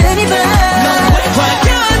이끈이 봐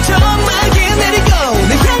화려한 정막이 내리고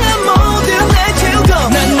널 향한 모든 날 채우고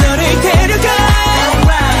난 너를 데려가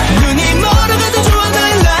눈이 멀어가도 좋아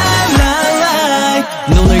너의 light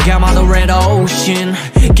눈을 감아도 red ocean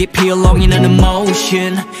깊이 울렁이는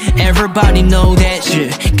emotion Everybody know that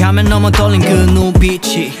shit 가면 넘어 떨린 그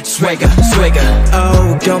눈빛이 Swagger, swagger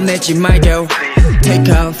Oh, 겁내지 말고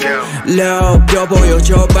Take off Low, 뼈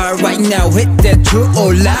보여줘봐 Right now, hit that true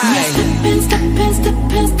or lie Step in, step in, step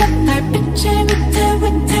in, step in 달빛의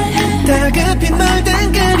위태 다급히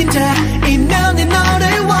멀던 그림자 이면 내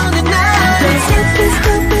너를 원해 나 Step in,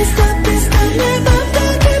 step in, step in, step in 내 맘도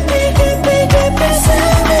깊이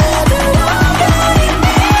스며들어가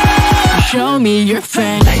Show me your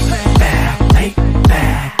face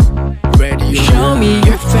Radio Show me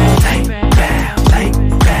your face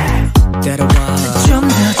따라와 좀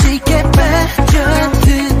더 짙게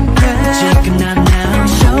빠져든가 지금 난 now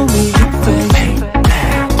Show me your face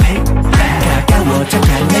가까워져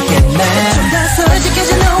갈매게 난좀더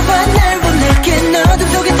솔직해져 너와 날 원할게 어둠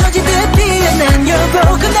속에 터지듯 피어난 your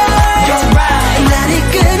broken heart 날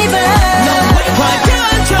이끈이 봐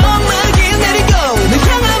화려한 정막이 내리고 널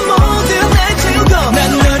향한 모든 날 채우고 난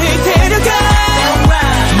너를 데려가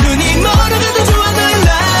눈이 멀어가도 좋아 너의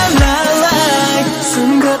light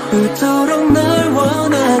숨가쁘도록 널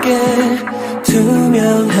원하게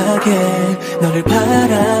투명하게 너를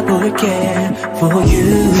바라볼게 For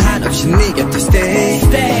you 한없이 네 곁에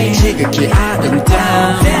stay 지극히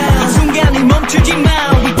아름다운 이 순간이 멈추지 마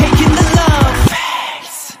We taking the love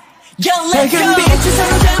phase Yo let's 밝은 go 빛에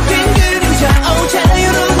사로잡힌 그림자 오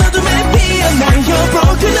자유로운 어둠에 피어난 your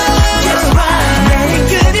broken heart 날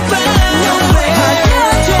이끌이 봐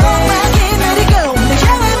화려한 정막이 내리고 널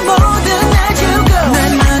향한 모든 날 채우고 난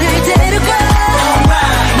너를 데려가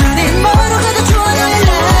눈이 멀어가도 좋아 너의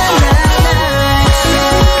light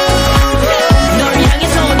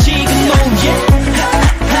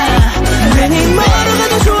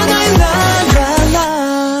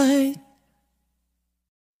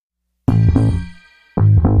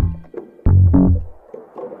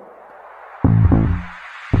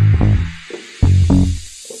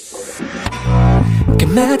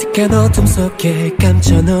까마득한 어둠 속에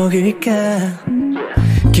감춰 놓을까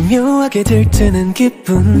기묘하게 들뜨는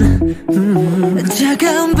기분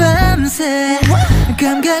차가운 밤새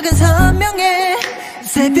감각은 선명해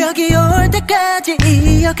새벽이 올 때까지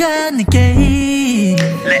이어가는 게임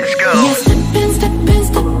Let's go Yeah, step in, step in,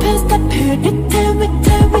 step in, step here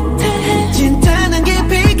위태위태위태해 진짜는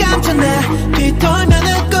깊이 감춰놔 뒤돌면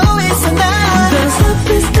웃고 있어 나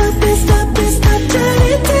Stop it, stop it, stop it, stop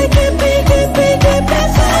it 깊이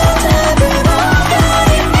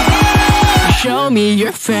Show me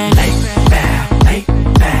your face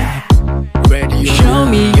Show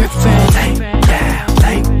me your face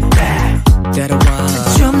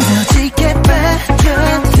좀 더 짙게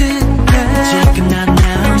빠져들어 지금 난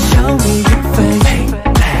now Show me your face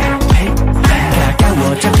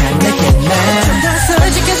가까워져 가 내게 나 좀 더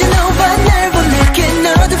솔직해진 너와 날 보내긴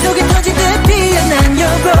어둠 속에 터지듯 피어난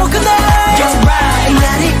Your broken heart You're right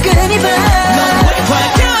나를 끊이봐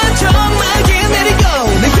화려한 정막이 내리고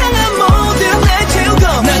내 향한 모든 날 채우고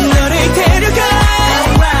난 너를 데려가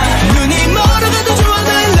눈이 멀어가도 좋아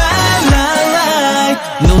너의 light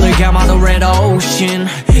눈을 감아도 red ocean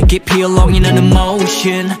깊이 울렁이는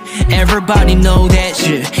emotion Everybody know that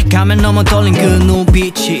shit 가면 넘어 떨린 그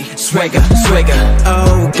눈빛이 Swagger, swagger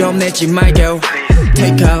Oh 겁내지 말고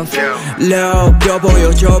Take off Love 더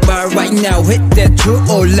보여줘봐 Right now hit that true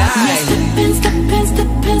or lie Step in, step in,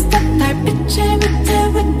 step in, step 달빛에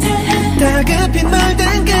위태위태해 다급히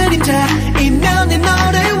물든 그림자 이면에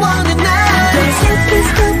너를 원해 나 Step in,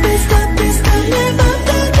 step in, step in, step in 내 맘도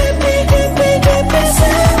깊이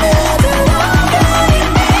스며들어가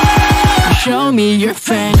Show me your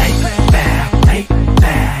face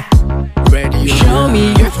Show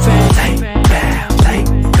me your face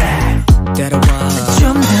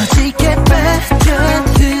좀 더 짙게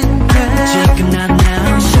빠져들어 지금 난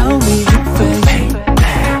now Show me your face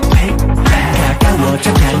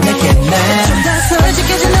가까워져 가 내게 나 좀 더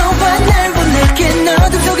솔직해진 너와 날 보내긴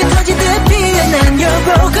어둠 속에 터지듯 피어난 Your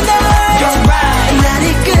broken heart You're right 나를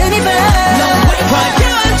끊이봐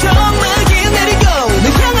화려한 정막이 내리고 내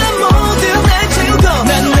향한 모든 날 채우고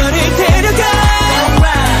난 너를 데려가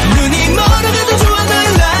눈이 멀어가도 좋아 너의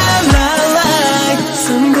light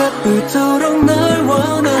숨가쁘도록 널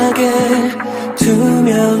원하게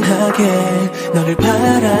투명하게 너를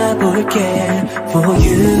바라볼게 For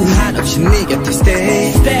you 한없이 네 곁에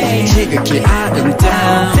stay 지극히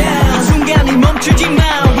아름다운 이 순간이 멈추지 마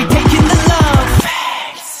We taking the love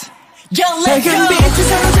phase Yo let's go 밝은 빛에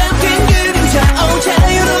사로잡힌 그림자 Oh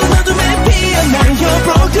자유로운 어둠에 피어난 Your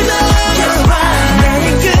broken heart You're right 나를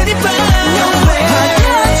끊이봐 No way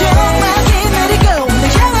화려한 정막이 내리고 내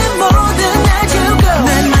향한 모든 날 채우고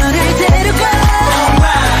난 너를 데려가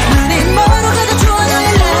눈이 멀어가도 좋아 너의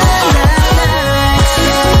light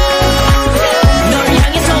널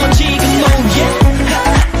향해서 지금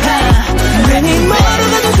눈이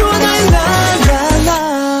멀어가도 좋아 너의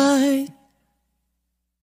light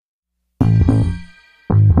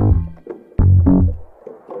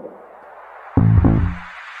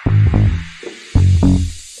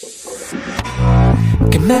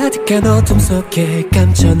까마득한 어둠 속에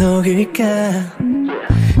감춰 놓을까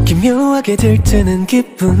기묘하게 들뜨는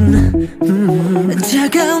기분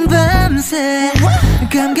차가운 밤새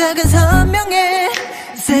감각은 선명해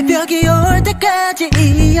새벽이 올 때까지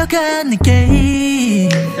이어가는 게임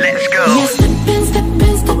Let's go Yeah, step in, step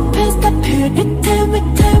in, step in, step here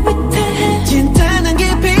위태위태위태해 진짜는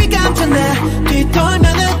깊이 감춰놔 뒤돌면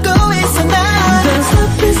웃고 있어 나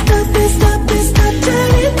Stop it, stop it, stop it, stop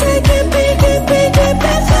짜릿해 깊이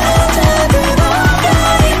빠져들어가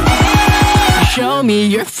Show me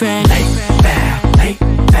your face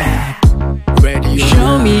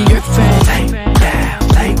Show me your face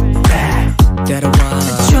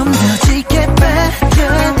좀 더 짙게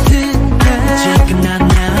빠져들어 지금 난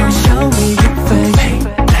now Show me your face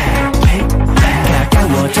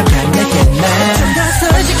가까워져 가 내게 나 좀 더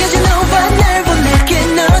솔직해진 너와 날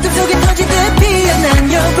보내긴 어둠 속에 터지듯 피어난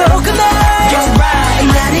Your broken heart You're right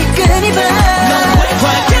나를 끊이봐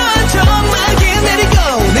화려한 정막이 내리고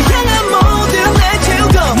내 향한 모든 날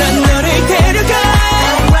채우고 난 너를 데려가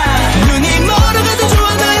눈이 멀어가도 좋아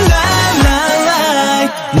너의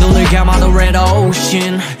light 눈을 감아도 red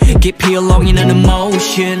ocean 깊이 울렁이는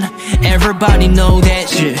emotion Everybody know that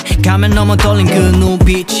shit 가면 넘어 떨린 그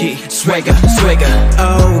눈빛이 Swagger, swagger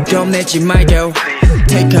Oh 겁내지 말고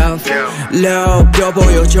Take off Love 더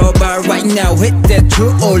보여줘봐 Right now hit that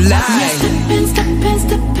true or lie Step in, step in,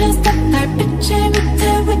 step in, step 달빛에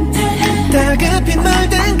위태위태해 다급히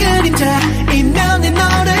물든 그림자 이면에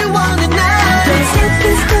너를 원해 나 Step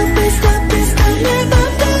in, step in, step in, step 내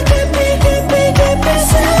맘도 깊이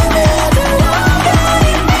스며들어가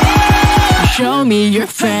Show me your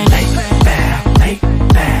face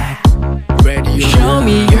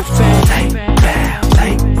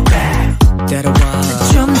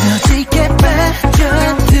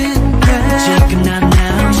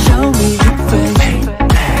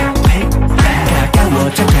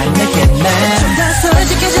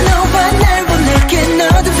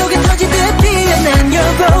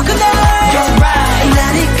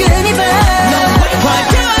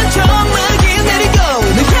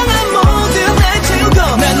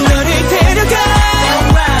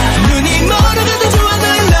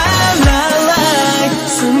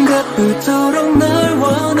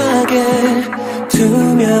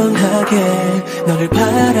투명하게 너를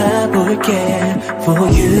바라볼게 For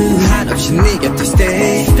you 한없이 네 곁에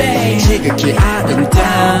stay 지극히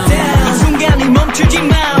아름다운 이 순간이 멈추지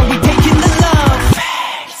마 We taking the love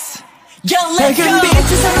phase Yo let's go 밝은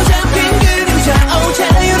빛에 사로잡힌 그림자 Oh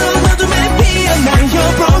자유로운 어둠에 피어난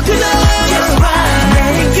Your broken love You're right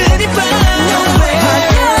나의 그리봐 No way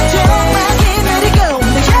화려한 조망이 내리고 내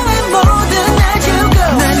향한 모든 날 주고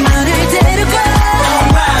난 너를 데려가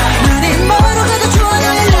Alright 눈이 멀어가도 좋아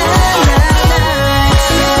너의 light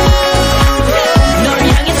널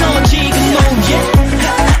향해서 지금 oh yeah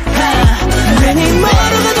눈이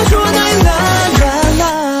멀어가도 좋아 너의 light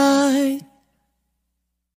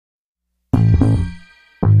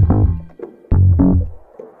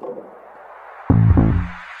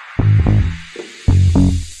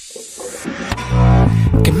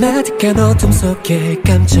까마득한 어둠 속에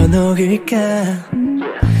감춰 놓을까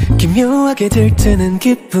기묘하게 들뜨는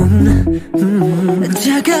기분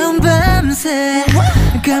차가운 밤새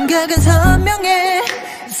감각은 선명해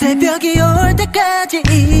새벽이 올 때까지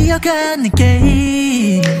이어가는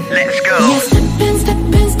게임 Let's go Yeah, step in, step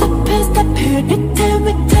in, step in, step here 위태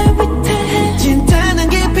진짜는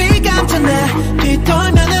깊이 감춰놔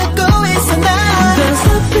뒤돌면 웃고 있어 나 Don't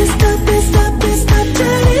stop it, stop it, stop it, stop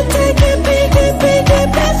짜릿해 깊이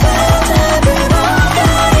빠져들어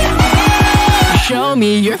Show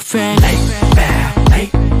me your face lay back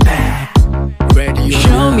ready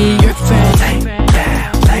Show me your face lay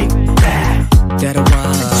back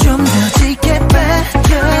따라와 좀 더 짙게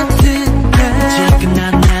빠져들어 지금 난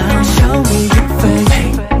now Show me your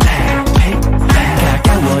face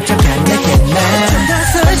가까워져 가 내게 좀 더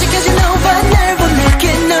솔직해진 너와 날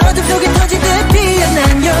보내긴 어둠 속에 터지듯 피어난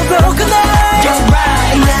Your broken heart You're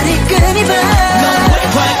right 날 이끈이 봐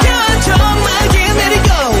화려한 정막이 내리고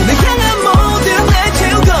내 향한 모든 날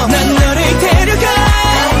채우고 난 너를 데려가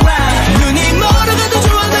눈이 멀어가도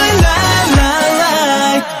좋아 너의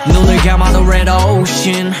light 눈을 감아도 red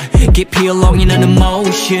ocean 깊이 울렁이는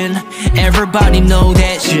emotion Everybody know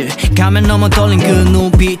that shit 가면 넘어 떨린 그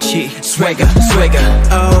눈빛이 Swagger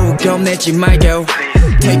Oh 겁내지 말고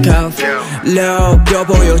Take off Low 더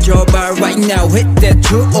보여줘봐 Right now hit that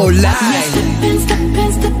true or lie step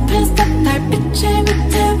in 달빛의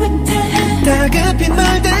위태 다급히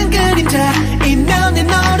멀던 그림자 이 면에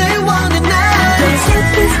너를 원해 나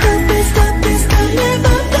Stop it 내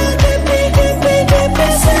맘도 깊이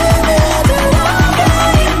스며들어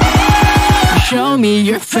Show me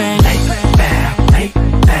your face lay back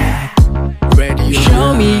ready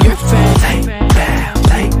Show me your face lay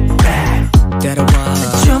back 따라와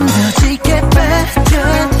좀 더 짙게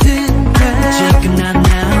빠져들어 지금 난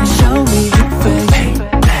now Show me your face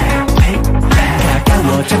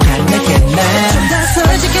가까워져 가 내게 좀 더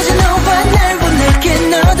솔직해진 너와 날 보내긴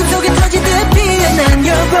어둠 속에 터지듯 피어난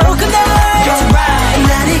Your broken heart You're right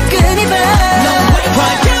날 이끈이 봐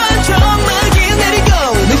화려한 정막이 내리고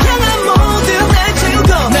내 향한 모든 날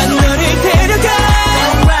채우고 난 너를 데려가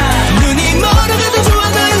눈이 멀어가도 좋아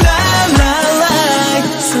너의 light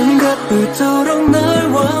숨가쁘도록 널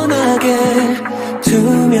원하게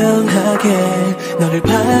투명하게 너를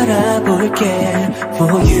바라볼게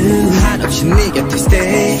For you 한없이 네 곁에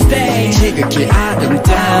stay 지극히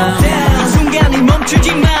아름다운 이 순간이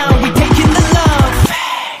멈추지 마 We taking the love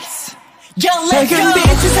phase Yo let's go 밝은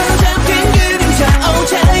빛에 사로잡힌 그림자 Oh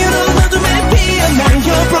자유로운 어둠에 피어난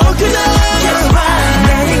Your broken love You're right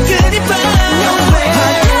나의 그리봐 No way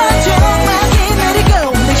화려한 조망이 내리고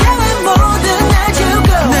내 향한 모든 날 주고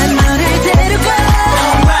난 너를 데려가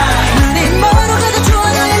눈이 멀어가도 좋아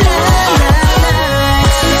너의 light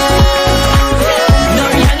널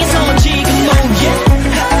향해서 지금 oh yeah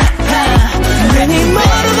눈이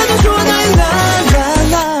멀어가도 좋아 너의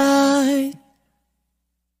light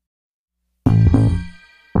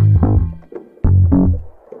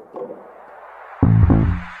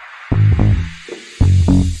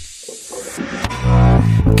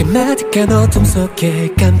까마득한 어둠 속에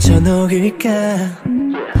감춰 놓을까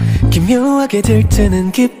기묘하게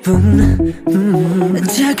들뜨는 기분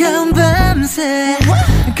차가운 밤새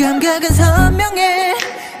감각은 선명해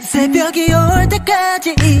새벽이 올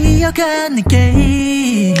때까지 이어가는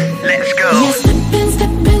게임 Let's go Yeah,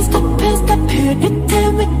 step in, step here 위태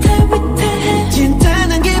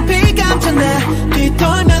진짜는 깊이 감춰놔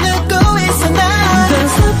뒤돌면 웃고 있어 나 Don't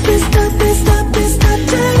stop it, stop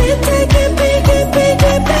짜릿해 깊이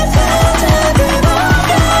빠져들어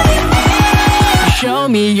Show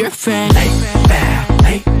me your face lay back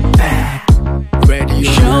ready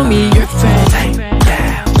Show me your face lay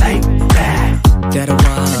back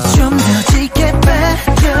따라와 좀 더 짙게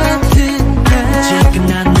빠져들어 지금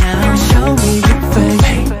난 now Show me your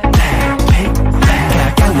face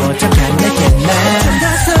가까워져 가 내게 좀 더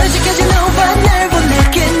솔직해진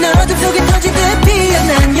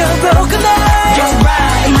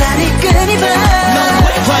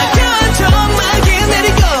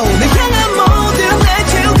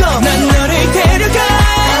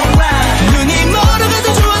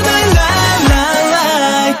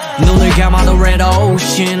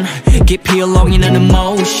Get along in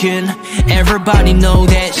emotion. Everybody know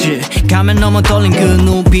that shit. 가면 넘어 떨린 그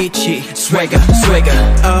눈빛이 Swagger, swagger.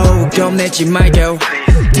 Oh, 겁내지 말고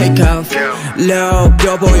Take off, low.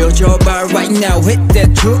 뼈 보여줘봐 right now. Hit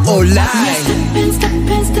that true or lie. Step in, step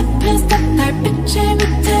in, step in, step. 날 빛이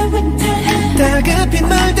위태 위태해. 다급히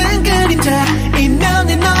멀던 그림자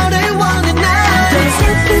이면에 너를 원해 난.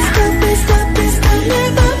 Step in, step in, step in, step. 내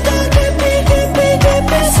맘도 깊이 깊이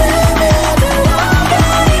깊이 스며들어.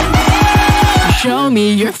 Show me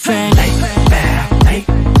your face.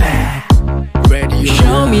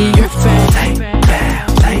 Show me your face.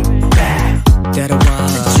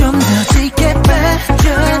 좀 더 짙게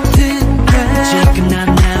빠져들어. 지금 난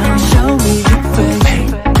now. Show me your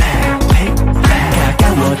face.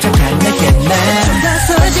 가까워져 갈 내게 난. 좀 더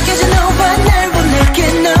솔직해져 너와 날 원할게.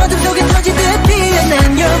 너도 속에 터지듯 피어난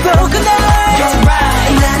your broken heart. You're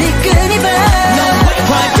right. 날 이끌이 봐.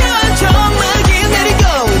 화려한 정막이 내리고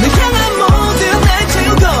널 향한 모든 날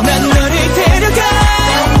채우고 난 너를 데려가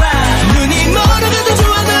눈이 멀어가도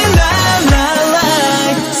좋아 너의 랄랄라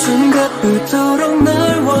숨가쁘도록 널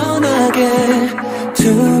원하게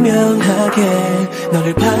투명하게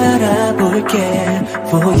너를 바라볼게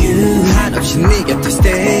For you 한없이 네 곁에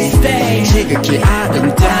stay 지극히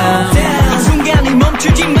아름다운 이 순간이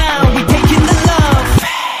멈추지 마 We taking the love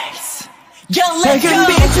phase Yo let's go 밝은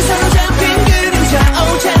빛에 사로잡힌 그림자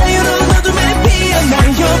오 자유로운 어둠에 피어난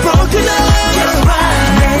Your broken heart You're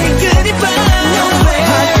right 내 이끌이 봐 No way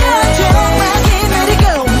화려한 정막이 내리고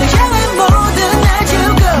널 향한 모든 날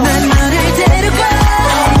주고 난 너를 데려가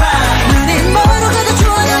눈이 멀어가도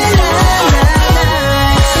좋아 너의 랄랄라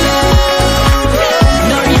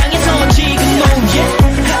널 향해서 지금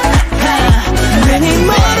눈이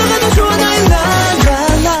멀어가도 좋아 너의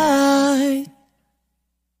랄랄라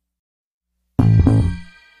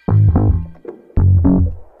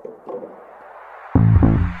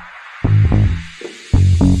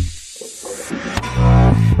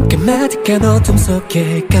까마득한 어둠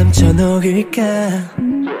속에 감춰 놓을까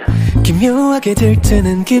기묘하게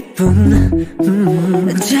들뜨는 기분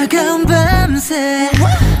차가운 밤새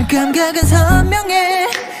감각은 선명해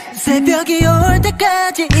새벽이 올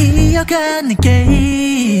때까지 이어가는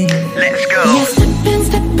게임 Let's go yeah, step in,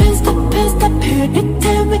 step in, step in, step in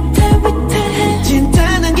위태위태위태해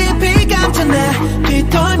진짜는 깊이 감춰나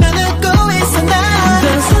뒤돌면 웃고 있어 나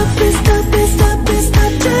Stop it, stop it, stop it,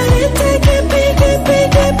 stop 짜릿해 깊이 깊이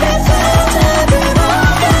깊이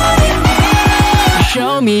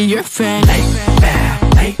Show me your face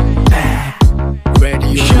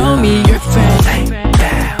Show me your face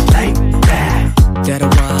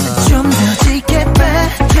좀 더 짙게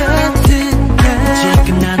빠져들어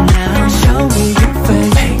지금 난 now Show me your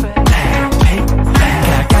face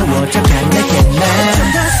가까워져 갈 내게 난 좀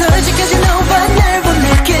더 솔직해진 너와 날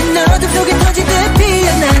원할게 너도 속에 터지듯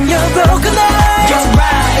피어난 your broken heart You're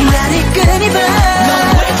right 날 이끌이 봐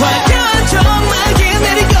화려한 정막이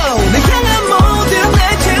내리고 널 향한 모든 날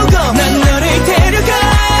채우고 난 너를 데려가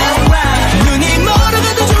눈이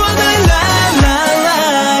멀어가도 좋아 너의 랄랄라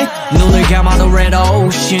눈을 감아도 red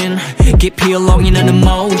ocean 깊이 along in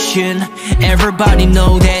emotion Everybody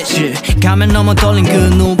know that shit 가면 넘어 떨린 그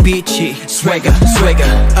눈빛이 Swagger,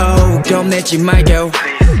 swagger Oh 겁내지 말고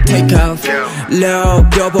Take off, low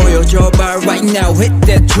뼈 보여줘봐 right now Hit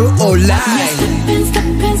that true or lie Step in, step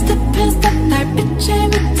in, step in, step 날 빛이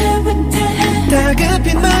위태위태해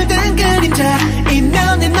다급히 멀던 그림자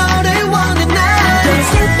이면에 너를 원해 난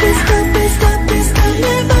Step in, step in, step in, step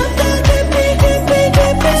내 맘도 깊이 깊이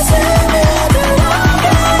깊이 스며들어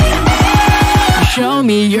Show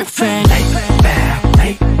me your face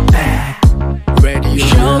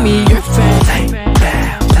Show me your face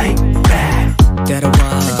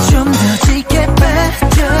좀 더 짙게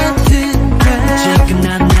빠져들어 지금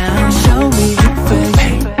난 now Show me your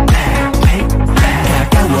face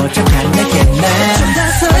가까워져 갈 내게 난 좀 더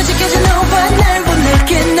솔직해진 너와 날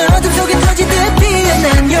원할게 너도 속에 터지듯 피어난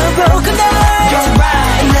your broken heart You're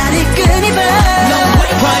right 날 이끌이 봐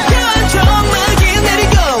화려한 정막이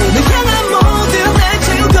내리고 널 향한 모든 날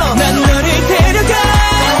채우고 난 너를 데려가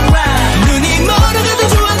눈이 멀어가도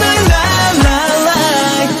좋아 너의 랄랄라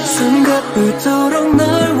숨가쁘도록 널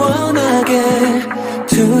원하게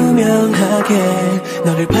투명하게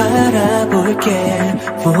너를 바라볼게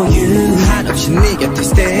For you 한없이 네 곁에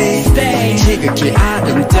stay 지극히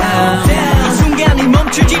아름다운 이 순간이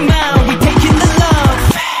멈추지 마 We taking the love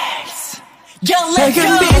phase Yo let's 밝은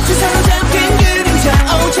go 빛에 사로잡힌 그림자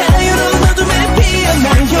오 자유로운 어둠에 피어난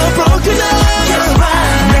Your broken heart You're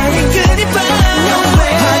right 내 이끌이 봐 No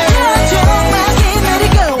way 화려한 정막이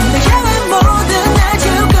내리고 널 향한 모든 날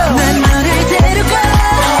주고 난 너를 데려가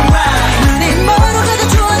눈이 멀어가도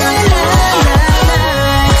좋아 너의 랄랄라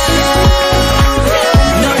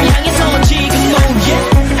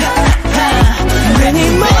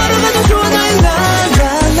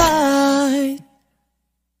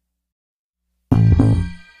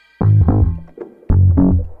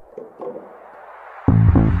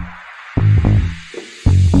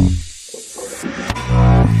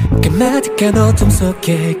가득한 어둠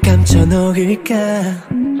속에 감춰 놓을까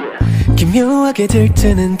기묘하게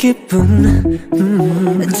들뜨는 기분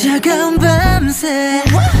차가운 밤새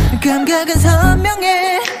감각은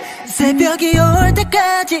선명해 새벽이 올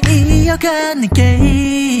때까지 이어가는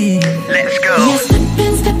게임 Let's go. Yeah, step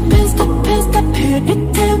in, step in, step in, step here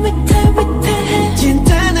위태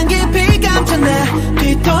진짜는 깊이 감춰놔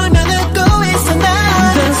뒤돌면 웃고 있어 나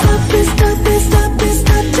Don't stop it, stop it, stop it,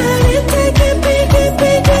 stop 저리 깊이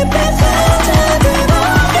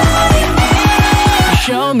빠져들어가 이미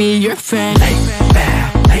Show me your face. Lay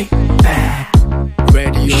back.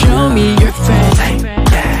 Radio. Show me your face. Lay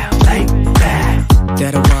back.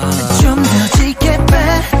 때려와. 좀 더 짙게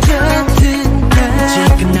빠져들어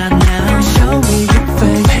지금 난 now. Show me your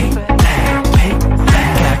face.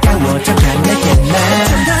 가까워져 가 내게 나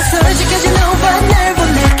좀 더 솔직해진 너와 날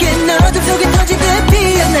보내긴 어둠 속에 터지듯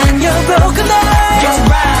피어난 your broken heart You're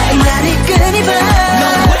right. 날 이끈이 봐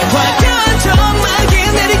화려한 전망이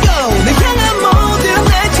내리고 내 향한 모든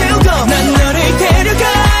날 채우고 난 너를 데려가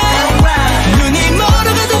눈이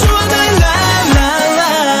멀어가도 좋아 너의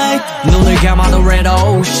light 눈을 감아도 red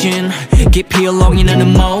ocean 깊이 울렁이는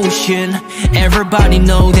emotion Everybody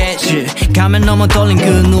know that shit 가면 넘어 떨린 그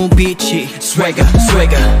눈빛이 Swagger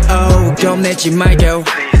Oh 겁내지 말고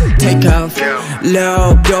Take off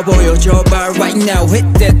Low 더 보여줘봐 Right now hit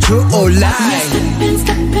that true or lie Step in,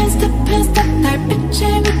 step in, step in, step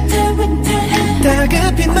달빛의 위태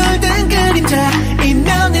다급히 멀던 그림자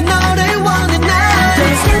이면에 너를 원해 나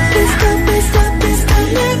Step in, step in, step in,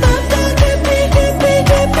 step 내 맘도 깊이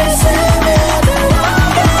스며들어가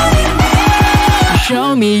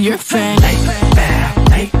Show me your face Lay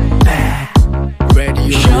back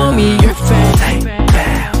Radio Show me your face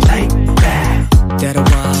Lay back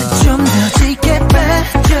때려와 좀 더 짙게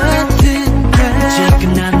빠져들어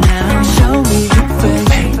지금 난 now Show me your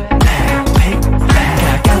face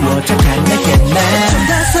가까워져 가 내게 좀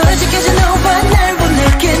더 솔직해진 너와 날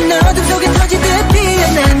보내긴 어둠 속에 터지듯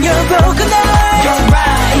피어난 your broken heart You're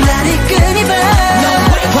right 날 이끈이 봐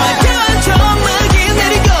화려한 전망이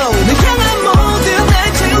내리고 내 향한 모든 날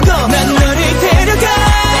채우고 난 너를 데려가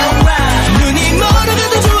눈이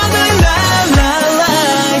멀어가도 좋아 너의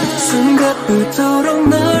light 숨가쁘도록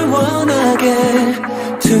널 원하게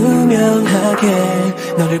투명하게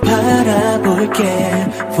너를 바라볼게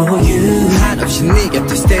For you 한없이 네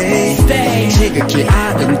곁에 stay 지극히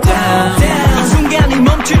아름다운 이 순간이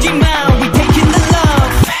멈추지 마 We taking the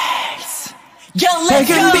love phase Yo let's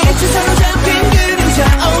go